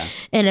things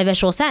in a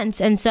visual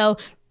sense. And so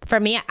for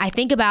me, I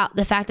think about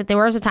the fact that there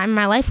was a time in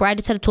my life where I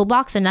just had a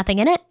toolbox and nothing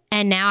in it.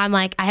 And now I'm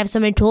like, I have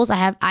so many tools.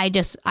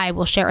 I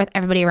will share it with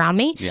everybody around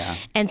me. Yeah.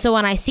 And so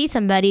when I see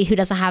somebody who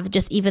doesn't have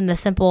just even the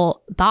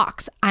simple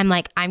box, I'm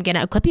like, I'm going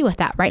to equip you with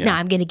that right now.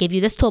 I'm going to give you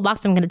this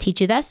toolbox. I'm going to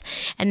teach you this.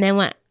 And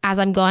then as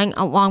I'm going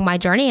along my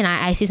journey and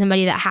I see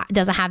somebody that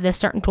doesn't have this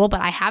certain tool, but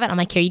I have it, I'm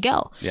like, here you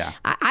go. Yeah.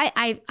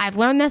 I've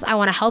learned this. I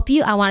want to help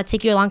you. I want to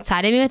take you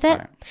alongside of me with it.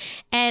 Right.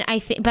 And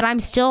but I am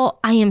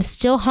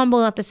still humble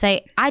enough to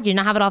say, I do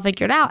not have it all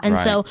figured out. And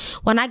so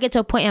when I get to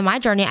a point in my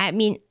journey, I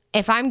mean,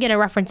 if I'm going to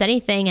reference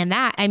anything in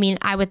that, I mean,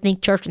 I would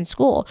think church and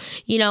school.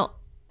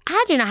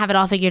 I do not have it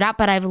all figured out,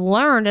 but I've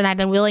learned, and I've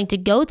been willing to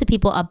go to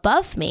people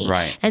above me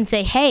and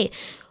say, hey,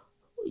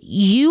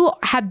 you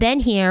have been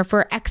here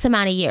for X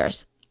amount of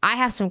years. I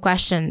have some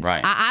questions.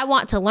 Right. I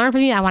want to learn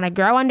from you. I want to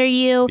grow under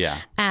you. Yeah.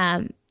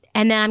 And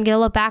then I'm going to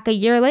look back a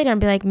year later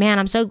and be like, man,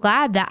 I'm so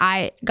glad that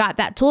I got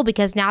that tool,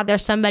 because now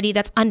there's somebody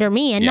that's under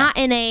me, and not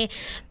in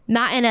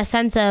a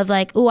sense of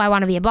like, ooh, I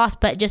want to be a boss,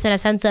 but just in a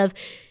sense of,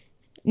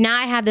 now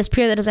I have this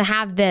peer that doesn't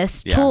have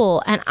this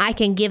tool, and I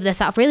can give this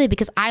out freely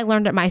because I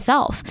learned it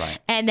myself. Right.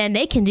 And then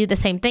they can do the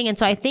same thing. And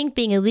so I think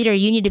being a leader,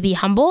 you need to be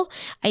humble.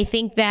 I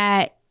think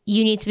that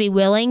you need to be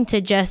willing to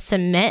just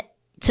submit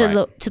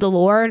to the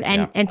Lord,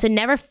 and to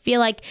never feel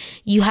like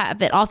you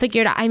have it all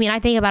figured out. I mean, I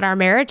think about our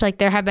marriage, like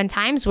there have been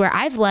times where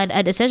I've led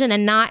a decision,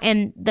 and not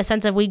in the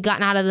sense of we've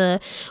gotten out of the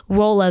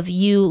role of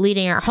you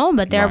leading our home,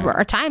 but there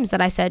are times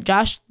that I said,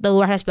 Josh, the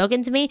Lord has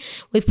spoken to me.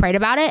 We've prayed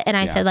about it. And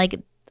I said, like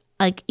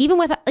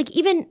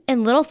even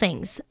in little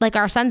things, like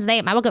our son's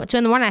name, I woke up at 2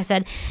 a.m. I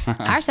said,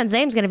 our son's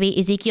name is going to be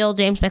Ezekiel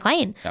James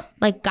McLean. Yep.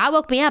 Like God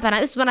woke me up, and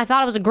this is when I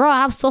thought I was a girl,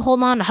 and I was still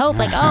holding on to hope.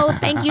 Like, oh,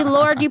 thank you,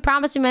 Lord. You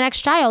promised me my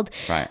next child.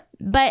 Right.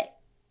 But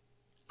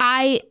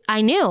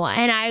I knew,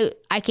 and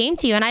I came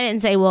to you, and I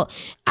didn't say, well,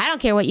 I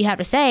don't care what you have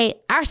to say.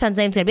 Our son's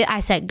name's going to be, I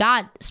said,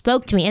 God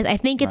spoke to me. And I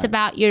think it's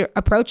about your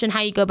approach and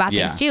how you go about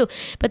things too.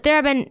 But there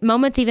have been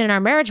moments even in our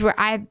marriage where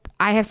I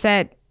have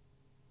said,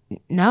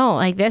 no,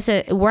 like this,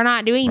 we're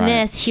not doing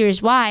this. Here's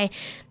why.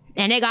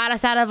 And it got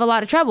us out of a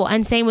lot of trouble.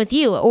 And same with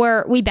you,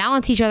 or we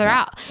balance each other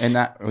out. And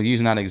that,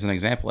 using that as an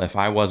example, if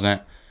I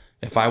wasn't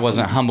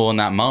humble in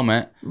that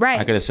moment,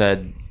 I could have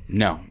said,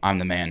 no, I'm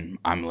the man.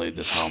 I'm gonna lead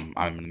this home.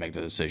 I'm gonna make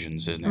the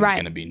decisions. His name's Right.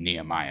 gonna be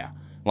Nehemiah.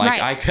 Like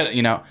Right. I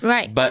could,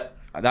 Right. But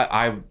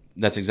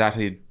that's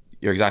exactly,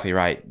 you're exactly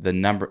right.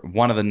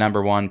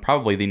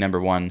 Probably the number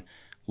one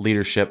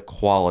leadership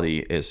quality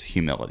is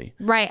humility.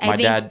 Right. My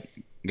dad.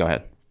 Go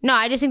ahead. No,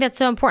 I just think that's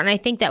so important. I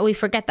think that we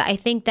forget that. I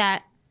think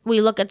that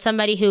we look at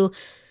somebody who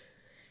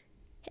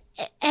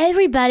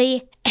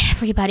everybody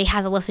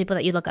has a list of people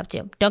that you look up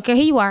to. Don't care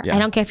who you are. Yeah. I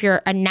don't care if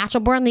you're a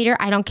natural born leader.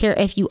 I don't care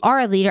if you are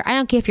a leader. I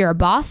don't care if you're a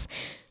boss.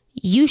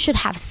 You should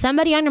have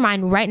somebody on your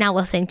mind right now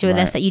listening to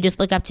this that you just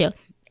look up to.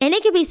 And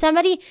it could be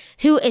somebody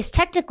who is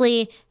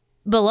technically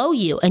below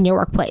you in your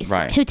workplace,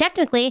 Right. who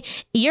technically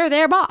you're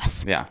their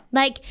boss. Yeah.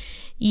 Like,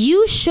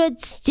 you should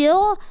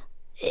still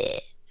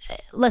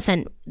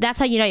listen. That's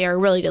how you know you're a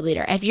really good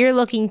leader. If you're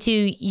looking to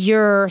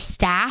your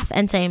staff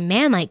and saying,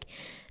 man, like,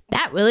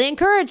 that really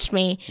encouraged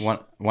me.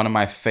 One of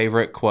my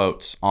favorite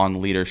quotes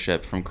on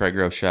leadership from Craig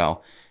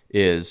Rochelle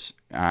is,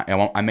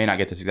 I may not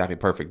get this exactly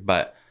perfect,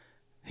 but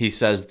he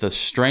says, the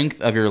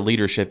strength of your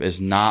leadership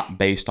is not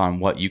based on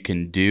what you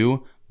can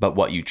do, but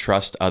what you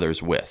trust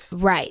others with.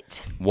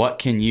 Right.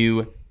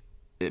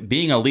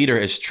 Being a leader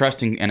is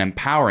trusting and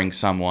empowering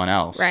someone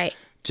else Right.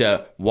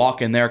 to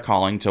walk in their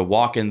calling, to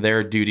walk in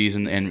their duties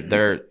and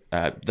their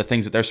the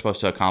things that they're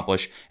supposed to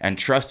accomplish, and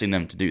trusting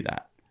them to do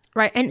that.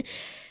 Right. And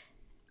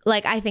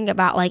like, I think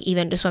about like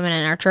even just women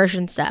in our church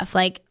and stuff.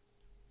 Like,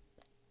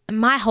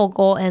 my whole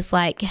goal is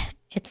like,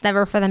 it's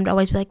never for them to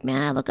always be like,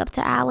 man, I look up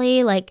to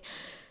Allie. Like,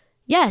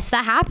 yes,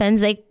 that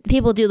happens. Like,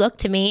 people do look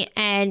to me,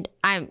 and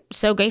I'm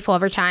so grateful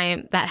every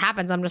time that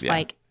happens. I'm just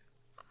like,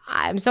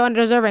 I'm so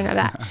undeserving of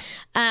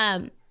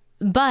that.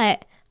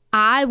 But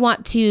I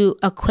want to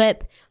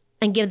equip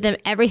and give them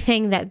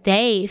everything that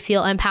they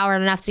feel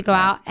empowered enough to go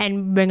out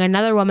and bring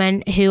another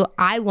woman who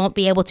I won't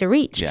be able to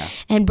reach,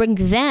 and bring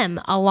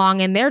them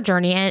along in their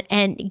journey,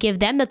 and give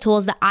them the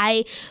tools that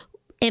I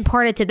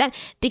imparted to them.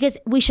 Because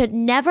we should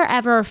never,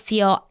 ever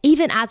feel,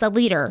 even as a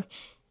leader,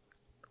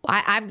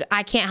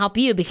 I can't help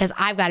you because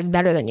I've got to be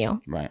better than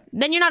you. Right.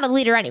 Then you're not a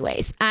leader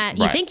anyways.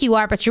 You think you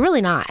are, but you're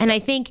really not. And I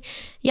think,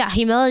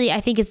 humility,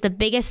 I think is the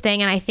biggest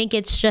thing. And I think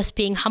it's just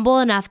being humble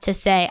enough to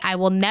say, I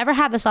will never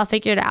have this all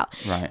figured out.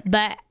 Right.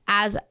 But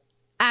as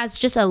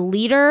just a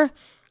leader,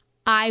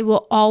 I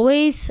will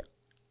always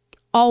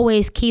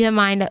keep in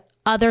mind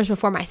others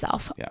before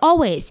myself. Yeah.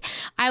 Always.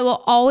 I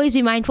will always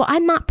be mindful.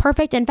 I'm not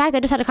perfect. In fact, I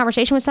just had a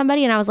conversation with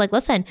somebody and I was like,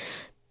 listen,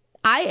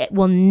 I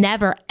will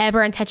never,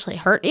 ever intentionally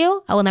hurt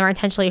you. I will never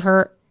intentionally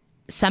hurt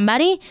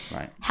somebody.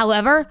 Right.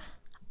 However,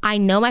 I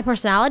know my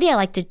personality. I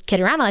like to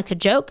kid around. I like to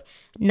joke.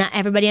 Not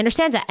everybody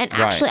understands that. And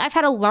actually, I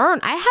had to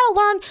learn.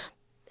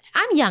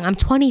 I'm young. I'm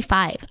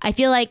 25. I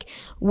feel like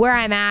where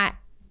I'm at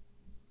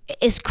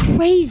is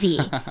crazy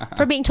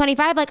for being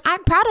 25. Like,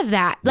 I'm proud of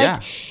that.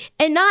 Like,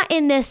 and not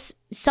in this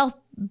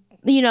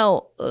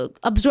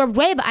absorbed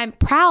way, but I'm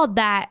proud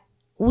that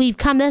we've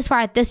come this far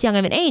at this young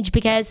of an age,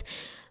 because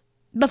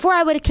before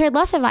I would have cared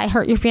less if I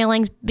hurt your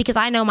feelings, because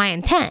I know my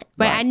intent,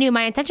 right? I knew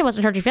my intention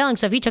wasn't to hurt your feelings.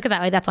 So if you took it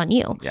that way, that's on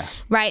you,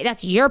 right?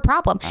 That's your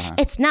problem.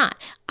 It's not.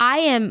 I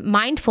am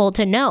mindful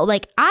to know,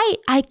 like,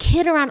 I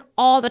kid around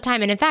all the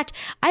time. And in fact,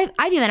 I've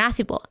even asked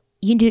people,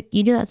 you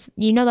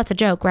know that's a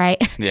joke,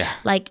 right? Yeah.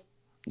 Like,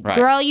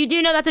 girl, you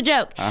do know that's a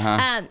joke.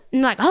 I'm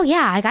like, oh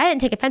yeah, like, I didn't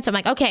take offense. I'm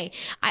like, okay,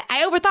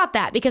 I overthought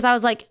that, because I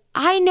was like,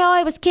 I know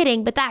I was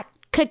kidding, but that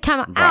could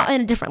come out in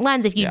a different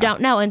lens if you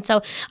don't know. And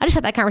so I just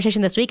had that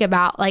conversation this week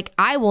about, like,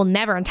 I will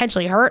never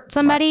intentionally hurt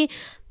somebody,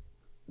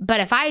 but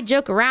if I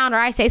joke around or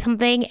I say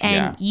something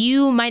and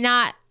you might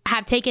not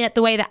have taken it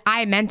the way that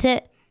I meant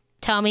it,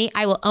 tell me.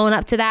 I will own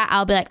up to that.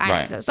 I'll be like,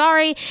 I'm so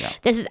sorry.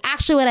 This is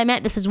actually what I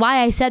meant. This is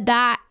why I said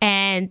that.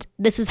 And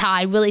this is how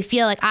I really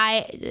feel. Like,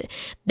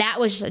 that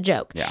was just a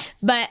joke.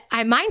 But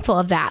I'm mindful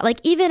of that.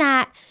 Like, even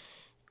at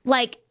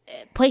like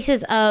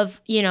places of,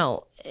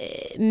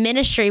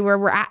 ministry where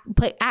we're at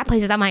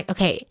places, I'm like,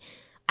 okay,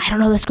 I don't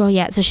know this girl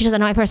yet, so she doesn't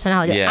know my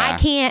personality. I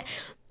can't,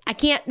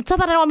 it's not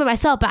that I don't know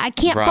myself, but I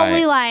can't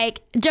fully like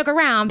joke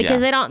around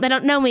because they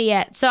don't know me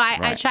yet. So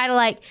I try to,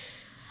 like,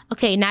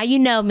 okay, now you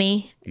know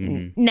me.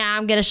 Now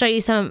I'm going to show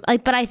you some,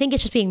 like, but I think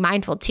it's just being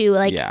mindful too.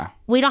 Like,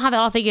 we don't have it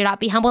all figured out.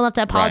 Be humble enough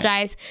to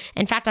apologize.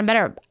 In fact, I'm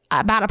better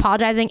about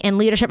apologizing in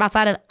leadership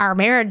outside of our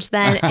marriage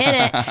than in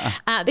it,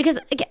 because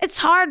it's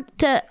hard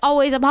to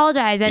always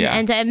apologize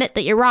and to admit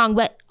that you're wrong.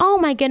 But oh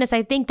my goodness,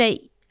 I think that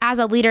as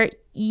a leader,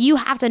 you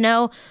have to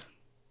know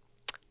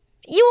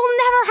you will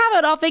never have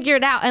it all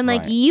figured out. And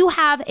like, you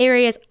have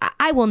areas,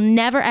 I will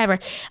never, ever.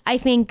 I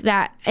think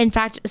that, in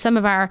fact, some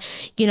of our,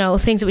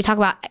 things that we talk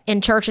about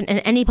in church and in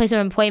any place of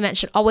employment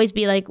should always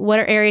be like, what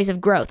are areas of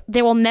growth?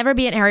 There will never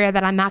be an area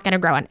that I'm not going to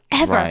grow in,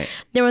 ever.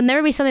 There will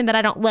never be something that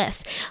I don't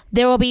list.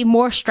 There will be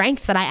more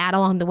strengths that I add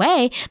along the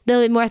way. There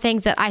will be more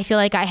things that I feel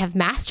like I have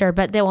mastered,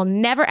 but there will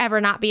never,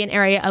 ever not be an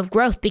area of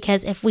growth,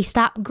 because if we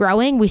stop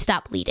growing, we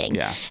stop leading.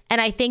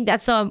 And I think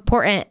that's so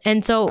important.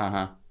 And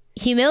so,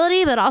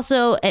 humility, but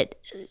also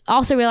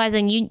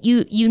realizing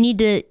you need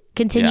to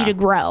continue to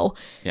grow.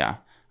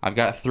 I've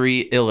got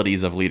 3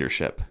 illities of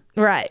leadership.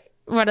 Right.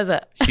 What is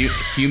it?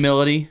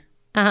 Humility,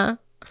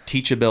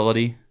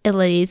 teachability,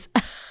 Abilities.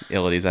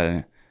 abilities. I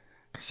didn't.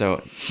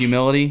 So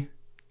humility,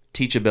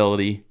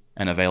 teachability,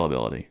 and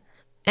availability.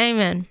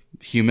 Amen.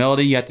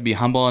 Humility, you have to be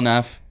humble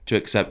enough to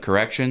accept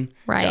correction,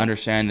 Right. to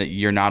understand that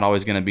you're not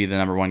always going to be the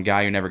number one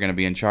guy. You're never going to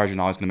be in charge. You're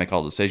not always going to make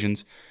all the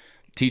decisions.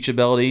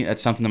 Teachability,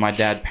 that's something that my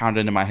dad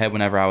pounded into my head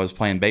whenever I was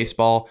playing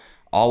baseball.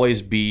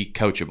 Always be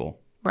coachable.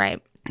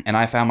 Right. And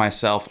I found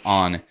myself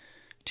on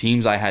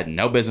teams I had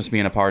no business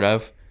being a part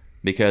of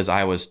because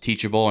I was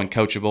teachable and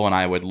coachable, and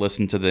I would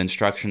listen to the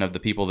instruction of the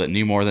people that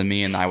knew more than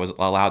me, and I was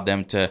allowed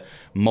them to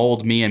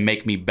mold me and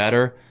make me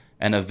better.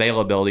 And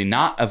availability,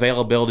 not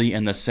availability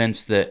in the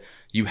sense that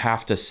you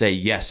have to say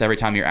yes every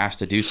time you're asked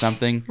to do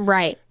something,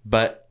 Right.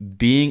 but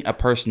being a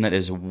person that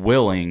is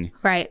willing,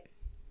 Right.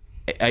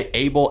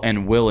 able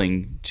and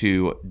willing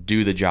to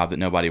do the job that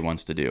nobody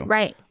wants to do.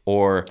 Right.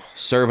 Or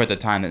serve at the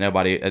time that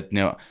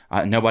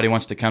nobody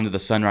wants to come to the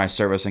sunrise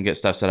service and get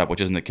stuff set up,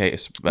 which isn't the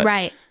case. But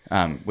Right.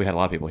 We had a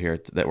lot of people here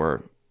that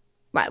were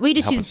Right. We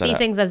just helping use set these up.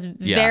 things as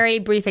very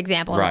brief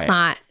examples. Right. It's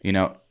not.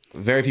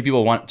 Very few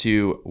people want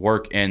to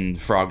work in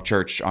Frog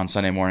Church on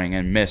Sunday morning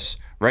and miss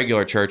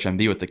regular church and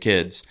be with the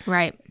kids.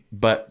 Right.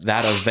 But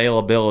that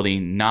availability,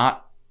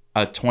 not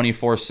a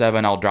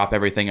 24/7, I'll drop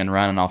everything and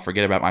run and I'll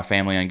forget about my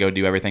family and go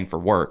do everything for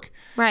work.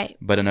 Right.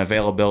 But an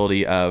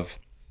availability of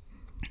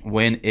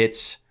when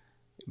it's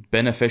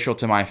beneficial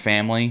to my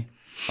family.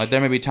 Like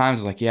there may be times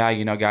it's like, yeah,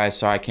 guys,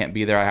 sorry I can't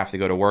be there. I have to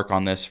go to work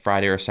on this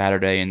Friday or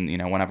Saturday, and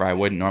whenever I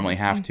wouldn't normally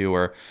have to,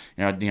 or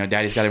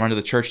Daddy's got to run to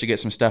the church to get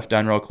some stuff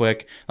done real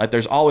quick. Like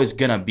there's always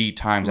gonna be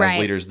times as Right.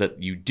 leaders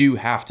that you do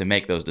have to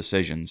make those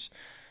decisions.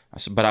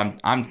 But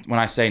I'm when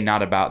I say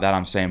not about that,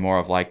 I'm saying more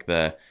of like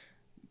the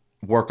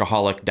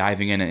workaholic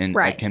diving in and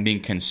Right.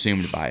 being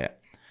consumed by it.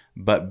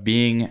 But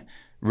being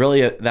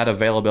really that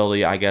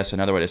availability, I guess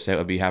another way to say it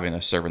would be having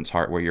a servant's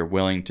heart, where you're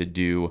willing to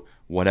do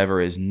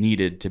whatever is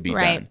needed to be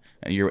Right. done.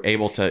 And you're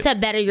able to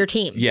better your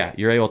team. yeah,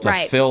 you're able to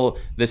Right. fill,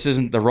 this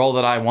isn't the role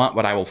that I want,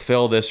 but I will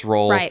fill this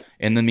role Right.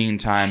 in the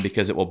meantime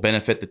because it will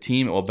benefit the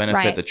team, it will benefit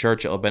Right. the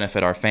church, it will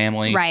benefit our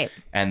family. Right.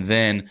 And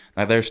then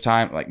there's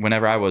time, like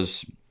whenever I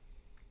was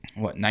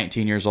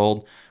 19 years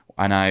old,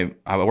 and I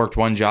worked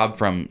one job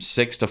from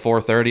 6 to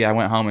 4:30. I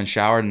went home and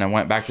showered, and I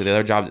went back to the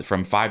other job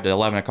from 5 to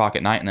 11 o'clock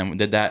at night, and then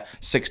did that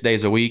 6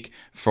 days a week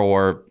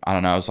for, I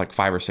don't know, it was like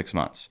 5 or 6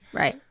 months.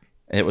 Right.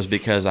 It was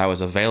because I was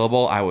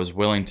available. I was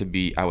willing to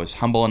be, I was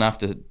humble enough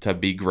to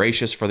be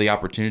gracious for the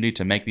opportunity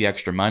to make the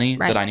extra money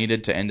Right. that I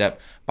needed to end up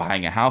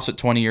buying a house at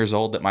 20 years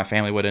old that my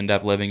family would end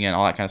up living in,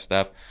 all that kind of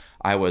stuff.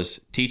 I was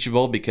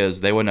teachable because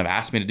they wouldn't have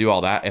asked me to do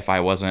all that if I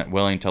wasn't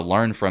willing to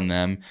learn from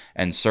them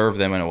and serve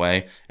them in a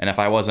way. And if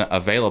I wasn't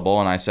available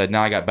and I said, no,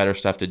 I got better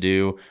stuff to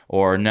do,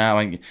 or no,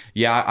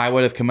 I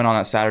would have come in on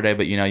that Saturday,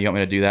 but you want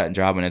me to do that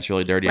job and it's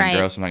really dirty Right. and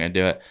gross, I'm not going to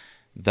do it.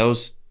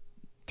 Those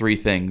three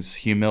things,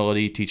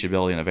 humility,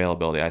 teachability, and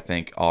availability, I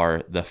think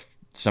are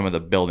some of the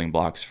building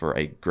blocks for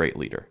a great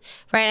leader.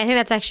 Right. I think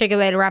that's actually a good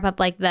way to wrap up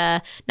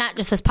not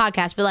just this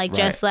podcast, but Right.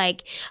 just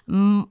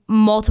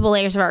multiple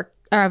layers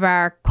of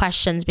our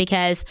questions,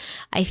 because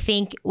I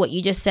think what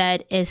you just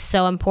said is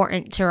so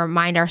important to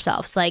remind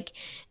ourselves.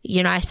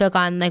 I spoke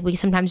on we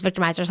sometimes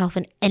victimize ourselves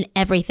in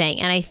everything.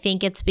 And I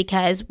think it's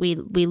because we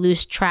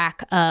lose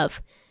track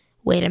of,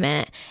 wait a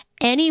minute,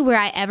 anywhere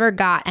I ever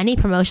got, any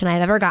promotion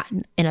I've ever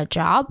gotten in a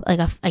job,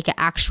 an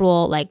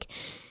actual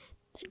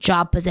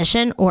job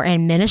position or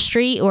in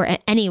ministry or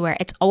anywhere,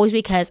 it's always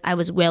because I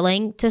was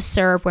willing to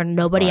serve where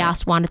nobody Right.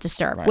 else wanted to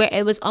serve, Right. where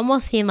it was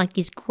almost seemed like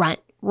these grunt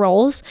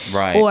roles,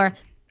 Right. or,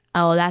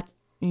 oh, that's,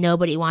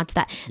 nobody wants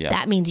that. Yeah.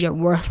 That means you're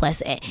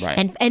worthless.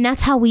 Right. And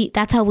that's how we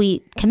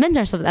convince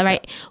ourselves that,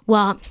 right?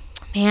 Well,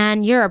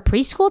 man, you're a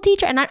preschool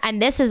teacher.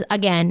 And this is,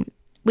 again,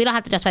 we don't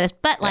have to justify this,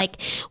 but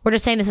we're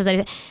just saying this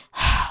as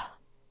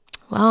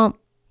well,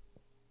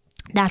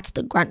 that's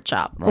the grunt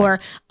job. Right. Or,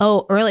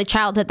 oh, early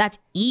childhood, that's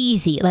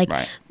easy.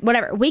 Right.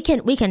 Whatever. We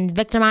can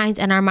victimize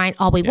in our mind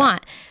all we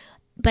want.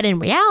 But in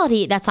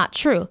reality, that's not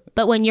true.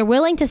 But when you're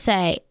willing to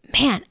say,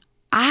 man,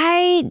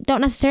 I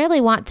don't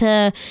necessarily want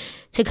to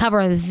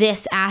cover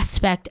this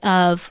aspect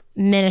of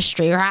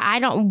ministry, or I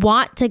don't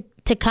want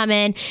to come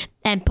in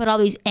and put all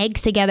these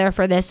eggs together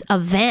for this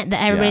event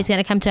that everybody's going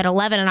to come to at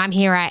 11 and I'm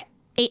here at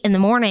 8 in the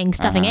morning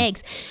stuffing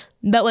eggs.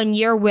 But when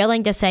you're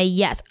willing to say,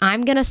 yes,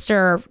 I'm going to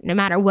serve no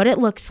matter what it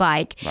looks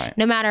like, Right.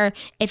 no matter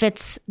if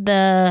it's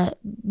the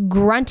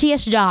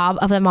gruntiest job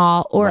of them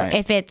all, or Right.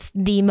 if it's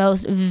the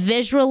most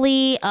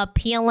visually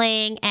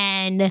appealing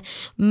and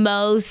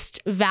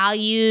most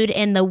valued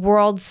in the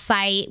world's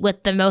sight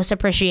with the most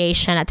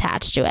appreciation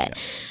attached to it.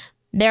 Yeah.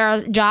 There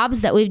are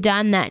jobs that we've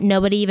done that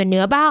nobody even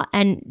knew about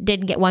and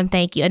didn't get one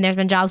thank you. And there's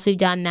been jobs we've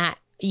done that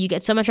you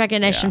get so much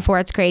recognition for,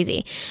 it's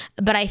crazy.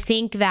 But I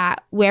think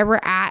that where we're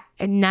at,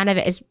 none of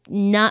it is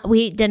not,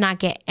 we did not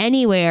get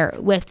anywhere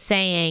with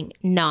saying,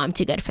 no, I'm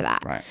too good for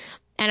that. Right.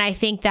 And I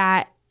think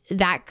that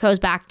goes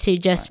back to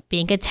just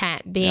being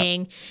content,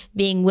 being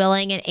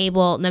willing and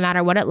able, no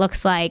matter what it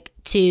looks like,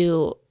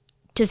 to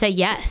to say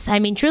yes. I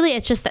mean, truly,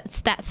 it's just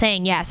that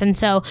saying yes. And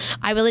so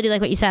I really do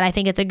like what you said. I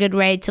think it's a good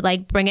way to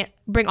like bring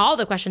all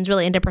the questions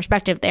really into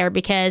perspective there,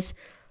 because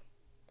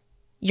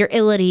your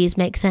illities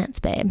make sense,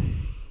 babe.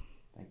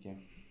 Thank you.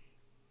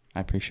 I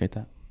appreciate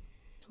that.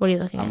 What are you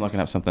looking at? I'm looking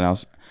up something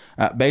else.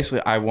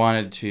 Basically, I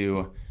wanted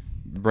to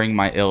bring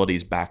my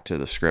illities back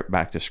to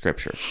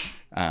scripture.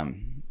 I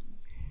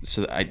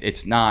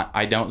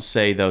don't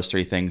say those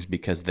three things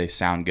because they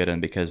sound good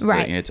and because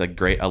it's a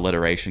great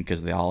alliteration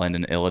because they all end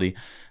in illity,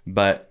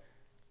 but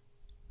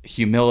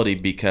humility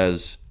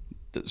because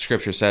the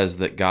scripture says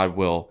that God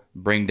will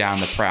bring down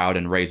the proud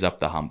and raise up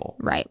the humble.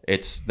 Right.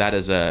 That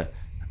is a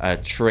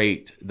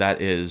trait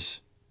that is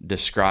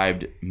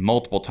described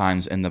multiple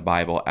times in the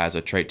Bible as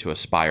a trait to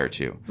aspire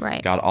to.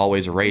 Right. God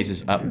always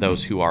raises up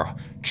those who are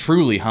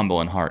truly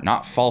humble in heart,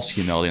 not false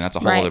humility, and that's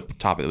a whole other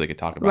topic that we could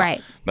talk about. Right.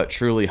 But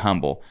truly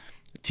humble.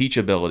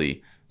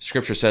 Teachability.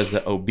 Scripture says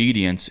that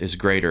obedience is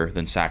greater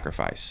than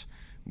sacrifice.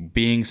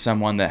 Being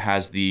someone that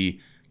has the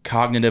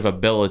cognitive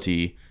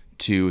ability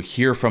to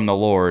hear from the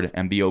Lord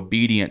and be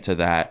obedient to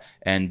that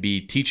and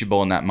be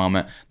teachable in that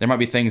moment. There might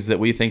be things that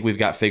we think we've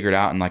got figured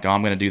out and like, oh,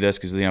 I'm going to do this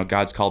because,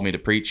 God's called me to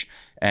preach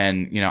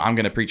and, I'm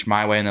going to preach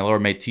my way and the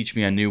Lord may teach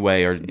me a new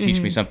way or teach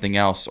me something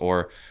else,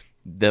 or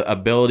the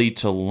ability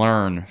to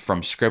learn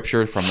from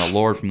Scripture, from the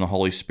Lord, from the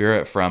Holy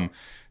Spirit, from,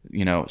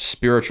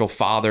 spiritual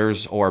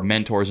fathers or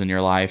mentors in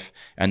your life.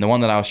 And the one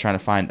that I was trying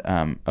to find,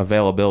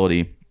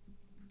 availability,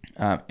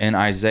 in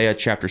Isaiah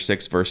chapter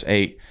 6, verse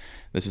 8,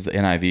 this is the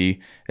NIV.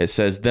 It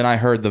says, "Then I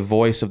heard the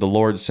voice of the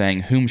Lord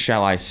saying, 'Whom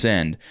shall I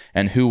send?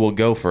 And who will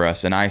go for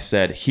us?' And I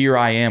said, 'Here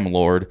I am,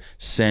 Lord,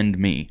 send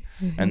me.'"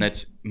 And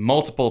that's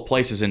multiple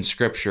places in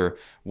Scripture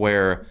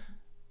where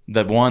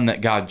the one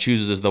that God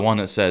chooses is the one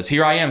that says,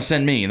 "Here I am,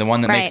 send me," the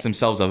one that makes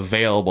themselves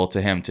available to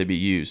him to be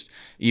used.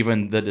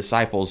 Even the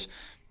disciples,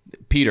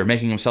 Peter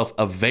making himself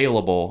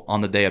available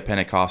on the day of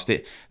Pentecost.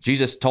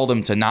 Jesus told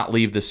him to not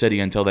leave the city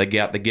until they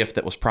got the gift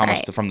that was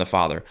promised from the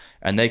Father.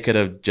 And they could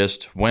have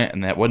just went,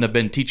 and that wouldn't have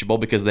been teachable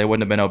because they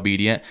wouldn't have been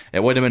obedient.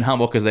 It wouldn't have been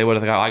humble because they would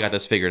have thought, "I got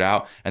this figured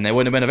out." And they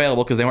wouldn't have been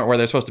available because they weren't where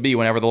they're supposed to be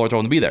whenever the Lord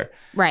told them to be there.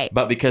 Right.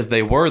 But because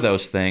they were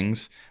those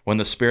things, when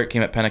the Spirit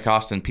came at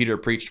Pentecost and Peter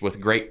preached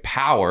with great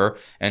power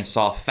and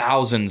saw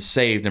thousands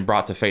saved and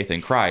brought to faith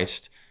in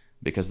Christ,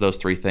 because those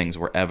three things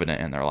were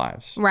evident in their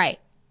lives. Right.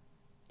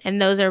 And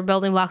those are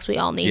building blocks we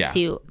all need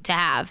to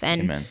have.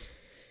 And Amen.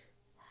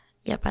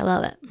 Yep, I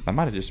love it. I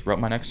might have just wrote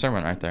my next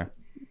sermon right there.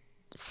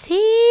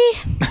 See?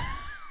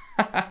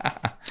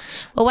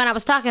 Well, when I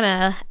was talking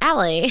to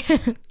Allie.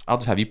 I'll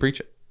just have you preach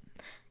it.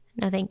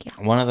 No, thank you.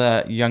 One of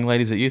the young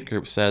ladies at youth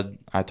group said,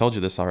 I told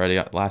you this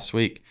already last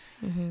week.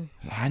 Mm-hmm.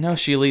 I know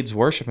she leads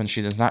worship and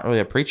she's not really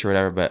a preacher or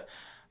whatever, but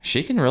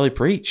she can really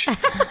preach.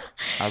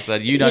 I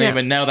said, you don't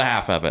even know the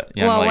half of it,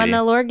 young lady. When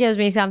the Lord gives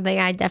me something,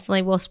 I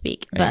definitely will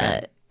speak. Amen.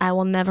 But I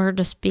will never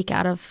just speak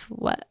out of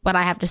what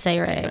I have to say,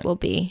 or Amen. It will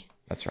be.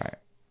 That's right.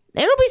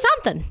 It'll be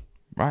something.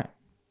 Right.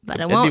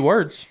 But it'll be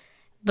words.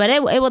 But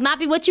it will not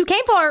be what you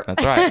came for.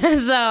 That's right.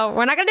 So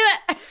we're not going to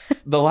do it.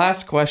 The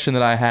last question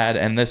that I had,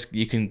 and this,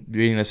 you can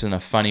bring this in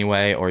a funny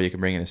way, or you can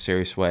bring it in a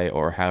serious way,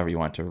 or however you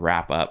want to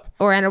wrap up.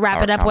 Or in a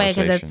wrap it up way,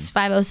 because it's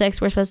 5:06.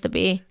 We're supposed to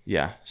be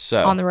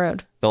on the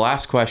road. The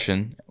last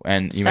question,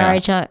 and sorry,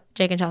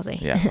 Jake and Chelsea.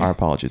 Yeah, our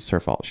apologies. It's her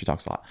fault. She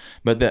talks a lot.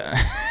 But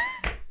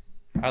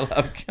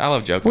I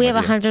love joking. We have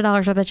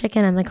 $100 worth of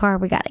chicken in the car.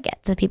 We got to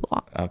get to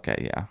people.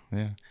 Okay,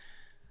 yeah.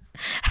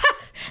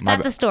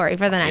 That's a story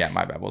for the next.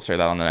 Yeah, my bad. We'll say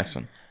that on the next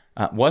one.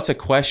 What's a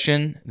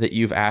question that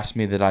you've asked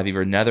me that I've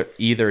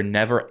either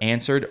never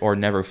answered or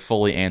never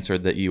fully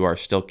answered that you are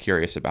still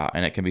curious about?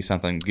 And it can be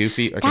something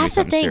goofy or it can be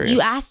something serious.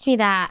 You asked me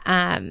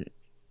that,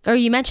 or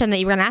you mentioned that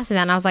you were going to ask me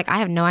that, and I was like, I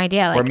have no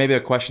idea. Or maybe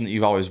a question that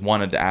you've always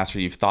wanted to ask or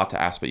you've thought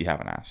to ask but you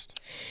haven't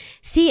asked.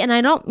 See, and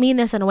I don't mean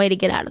this in a way to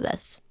get out of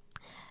this.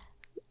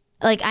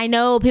 Like, I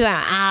know people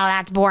are,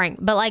 that's boring.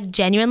 But, like,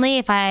 genuinely,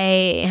 if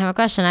I have a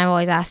question, I've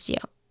always asked you.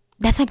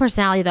 That's my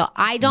personality, though.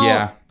 I don't.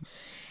 Yeah.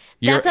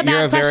 That's a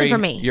bad question for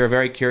me. You're a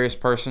very curious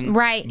person.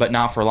 Right. But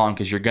not for long,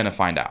 because you're going to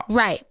find out.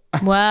 Right.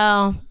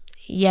 Well,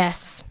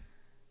 yes.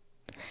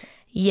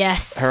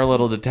 Yes. Her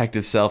little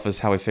detective self is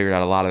how we figured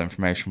out a lot of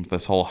information with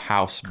this whole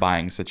house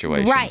buying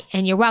situation. Right.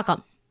 And you're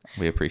welcome.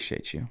 We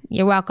appreciate you.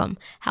 You're welcome.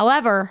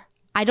 However,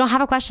 I don't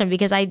have a question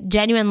because I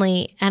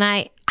genuinely, and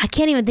I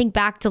can't even think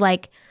back to,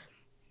 like,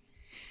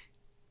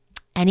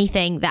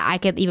 anything that I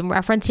could even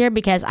reference here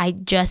because I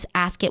just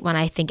ask it when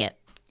I think it.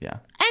 Yeah.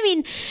 I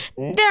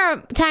mean, there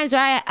are times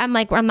where I'm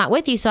like, I'm not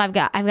with you, so I've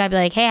got to be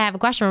like, hey, I have a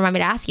question. Remind me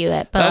to ask you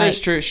it. But that is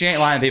true. She ain't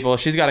lying, people. If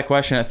she's got a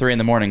question at 3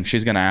 a.m,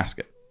 she's gonna ask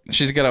it.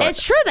 She's gonna.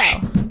 It's true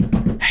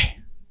though. Hey.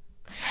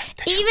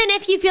 Even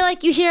if you feel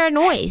like you hear a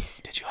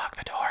noise. Did you lock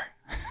the door?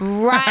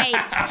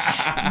 Right.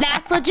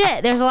 That's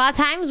legit. There's a lot of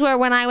times where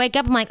when I wake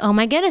up, I'm like, oh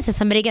my goodness, is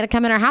somebody gonna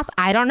come in our house?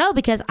 I don't know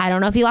because I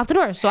don't know if you locked the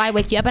door. So I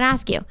wake you up and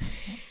ask you.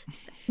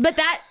 But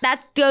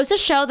that goes to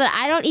show that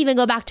I don't even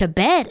go back to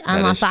bed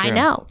unless I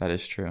know. That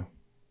is true. All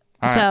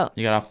right, so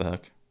you got off the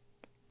hook.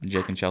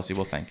 Jake and Chelsea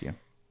will thank you.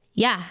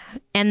 Yeah,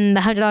 and the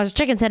 $100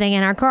 chicken sitting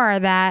in our car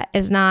that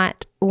is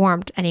not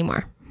warmed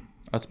anymore.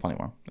 That's plenty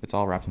warm. It's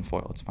all wrapped in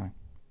foil. It's fine.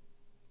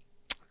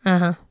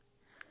 Uh-huh.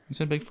 It's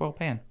in a big foil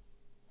pan.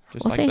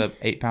 Just We'll like see.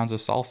 the 8 pounds of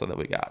salsa that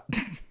we got.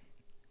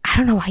 I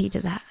don't know why you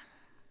did that.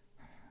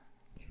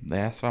 They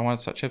asked if I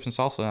wanted chips and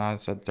salsa, and I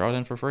said throw it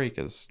in for free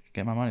because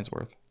get my money's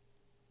worth.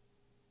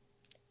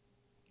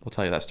 We'll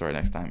tell you that story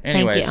next time.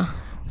 Anyways,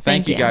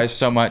 thank you guys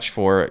so much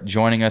for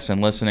joining us and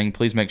listening.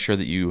 Please make sure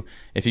that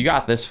if you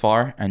got this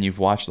far and you've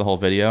watched the whole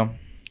video,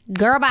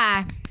 Girl,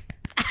 bye.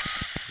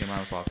 give a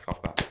round of applause.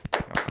 Cough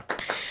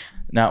clap.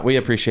 Now, we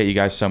appreciate you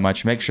guys so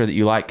much. Make sure that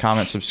you like,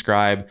 comment,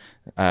 subscribe.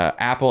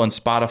 Apple and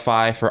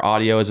Spotify for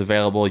audio is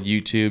available.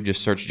 YouTube,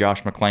 just search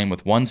Josh McClain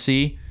with 1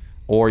 C,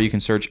 or you can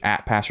search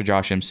at Pastor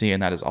Josh MC,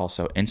 and that is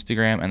also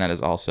Instagram, and that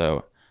is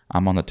also,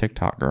 I'm on the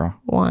TikTok, girl.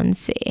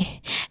 1C.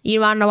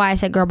 You want to know why I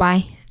said girl,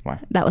 bye? Why?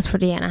 That was for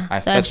Deanna.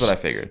 That's what I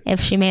figured.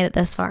 If she made it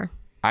this far.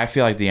 I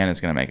feel like Deanna's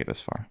going to make it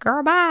this far.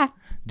 Girl, bye.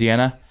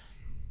 Deanna,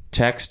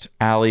 text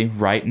Allie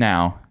right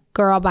now,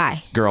 Girl,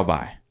 bye. girl,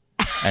 bye.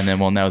 And then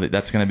we'll know that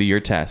that's going to be your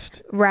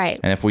test. Right.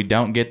 And if we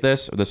don't get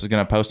this is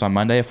going to post on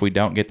Monday. If we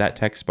don't get that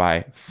text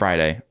by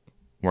Friday,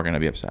 we're going to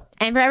be upset.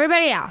 And for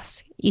everybody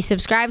else, you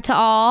subscribe to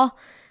all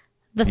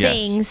the Yes.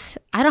 things.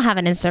 I don't have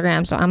an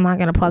Instagram, so I'm not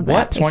going to plug that.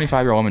 What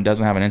 25-year-old woman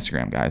doesn't have an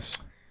Instagram, guys?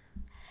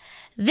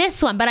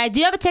 This one, but I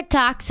do have a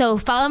TikTok, so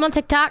follow him on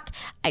TikTok.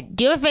 I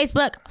do have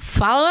Facebook.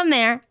 Follow him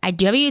there. I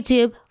do have a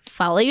YouTube.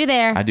 Follow you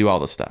there. I do all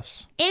the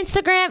stuffs.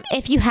 Instagram,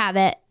 if you have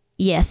it,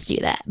 yes, do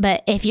that.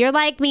 But if you're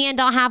like me and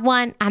don't have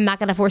one, I'm not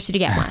going to force you to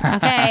get one.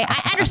 Okay?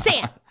 I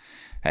understand.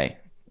 Hey,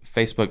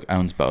 Facebook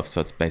owns both, so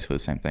it's basically the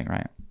same thing,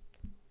 right?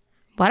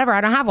 Whatever.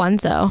 I don't have one,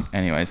 so.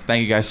 Anyways,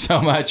 thank you guys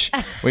so much.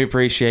 We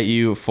appreciate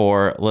you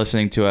for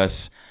listening to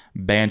us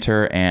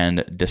banter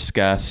and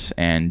discuss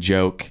and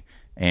joke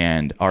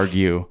and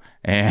argue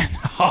and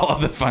all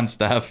of the fun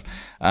stuff.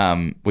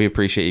 We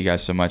appreciate you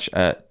guys so much.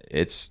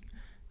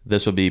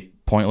 This would be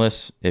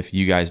pointless if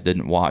you guys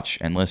didn't watch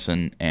and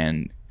listen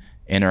and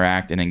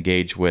interact and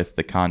engage with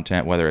the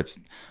content, whether it's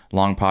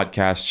long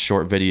podcasts,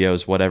 short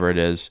videos, whatever it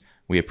is.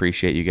 We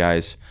appreciate you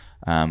guys.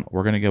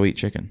 We're going to go eat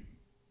chicken.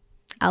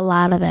 A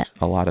lot of it.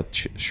 A lot of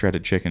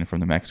shredded chicken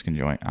from the Mexican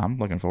joint. I'm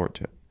looking forward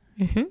to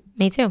it.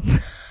 Me too.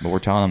 But we're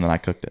telling them that I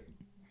cooked it.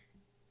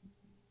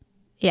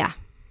 Yeah.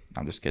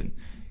 I'm just kidding.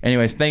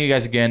 Anyways, thank you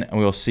guys again, and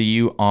we will see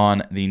you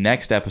on the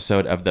next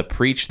episode of the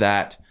Preach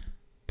That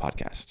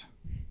podcast.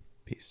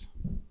 Peace.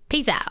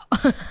 Peace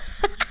out.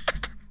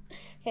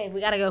 Hey, we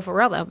got to go for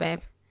real though, babe.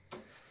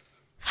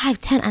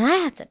 5:10, and I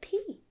have to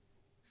pee.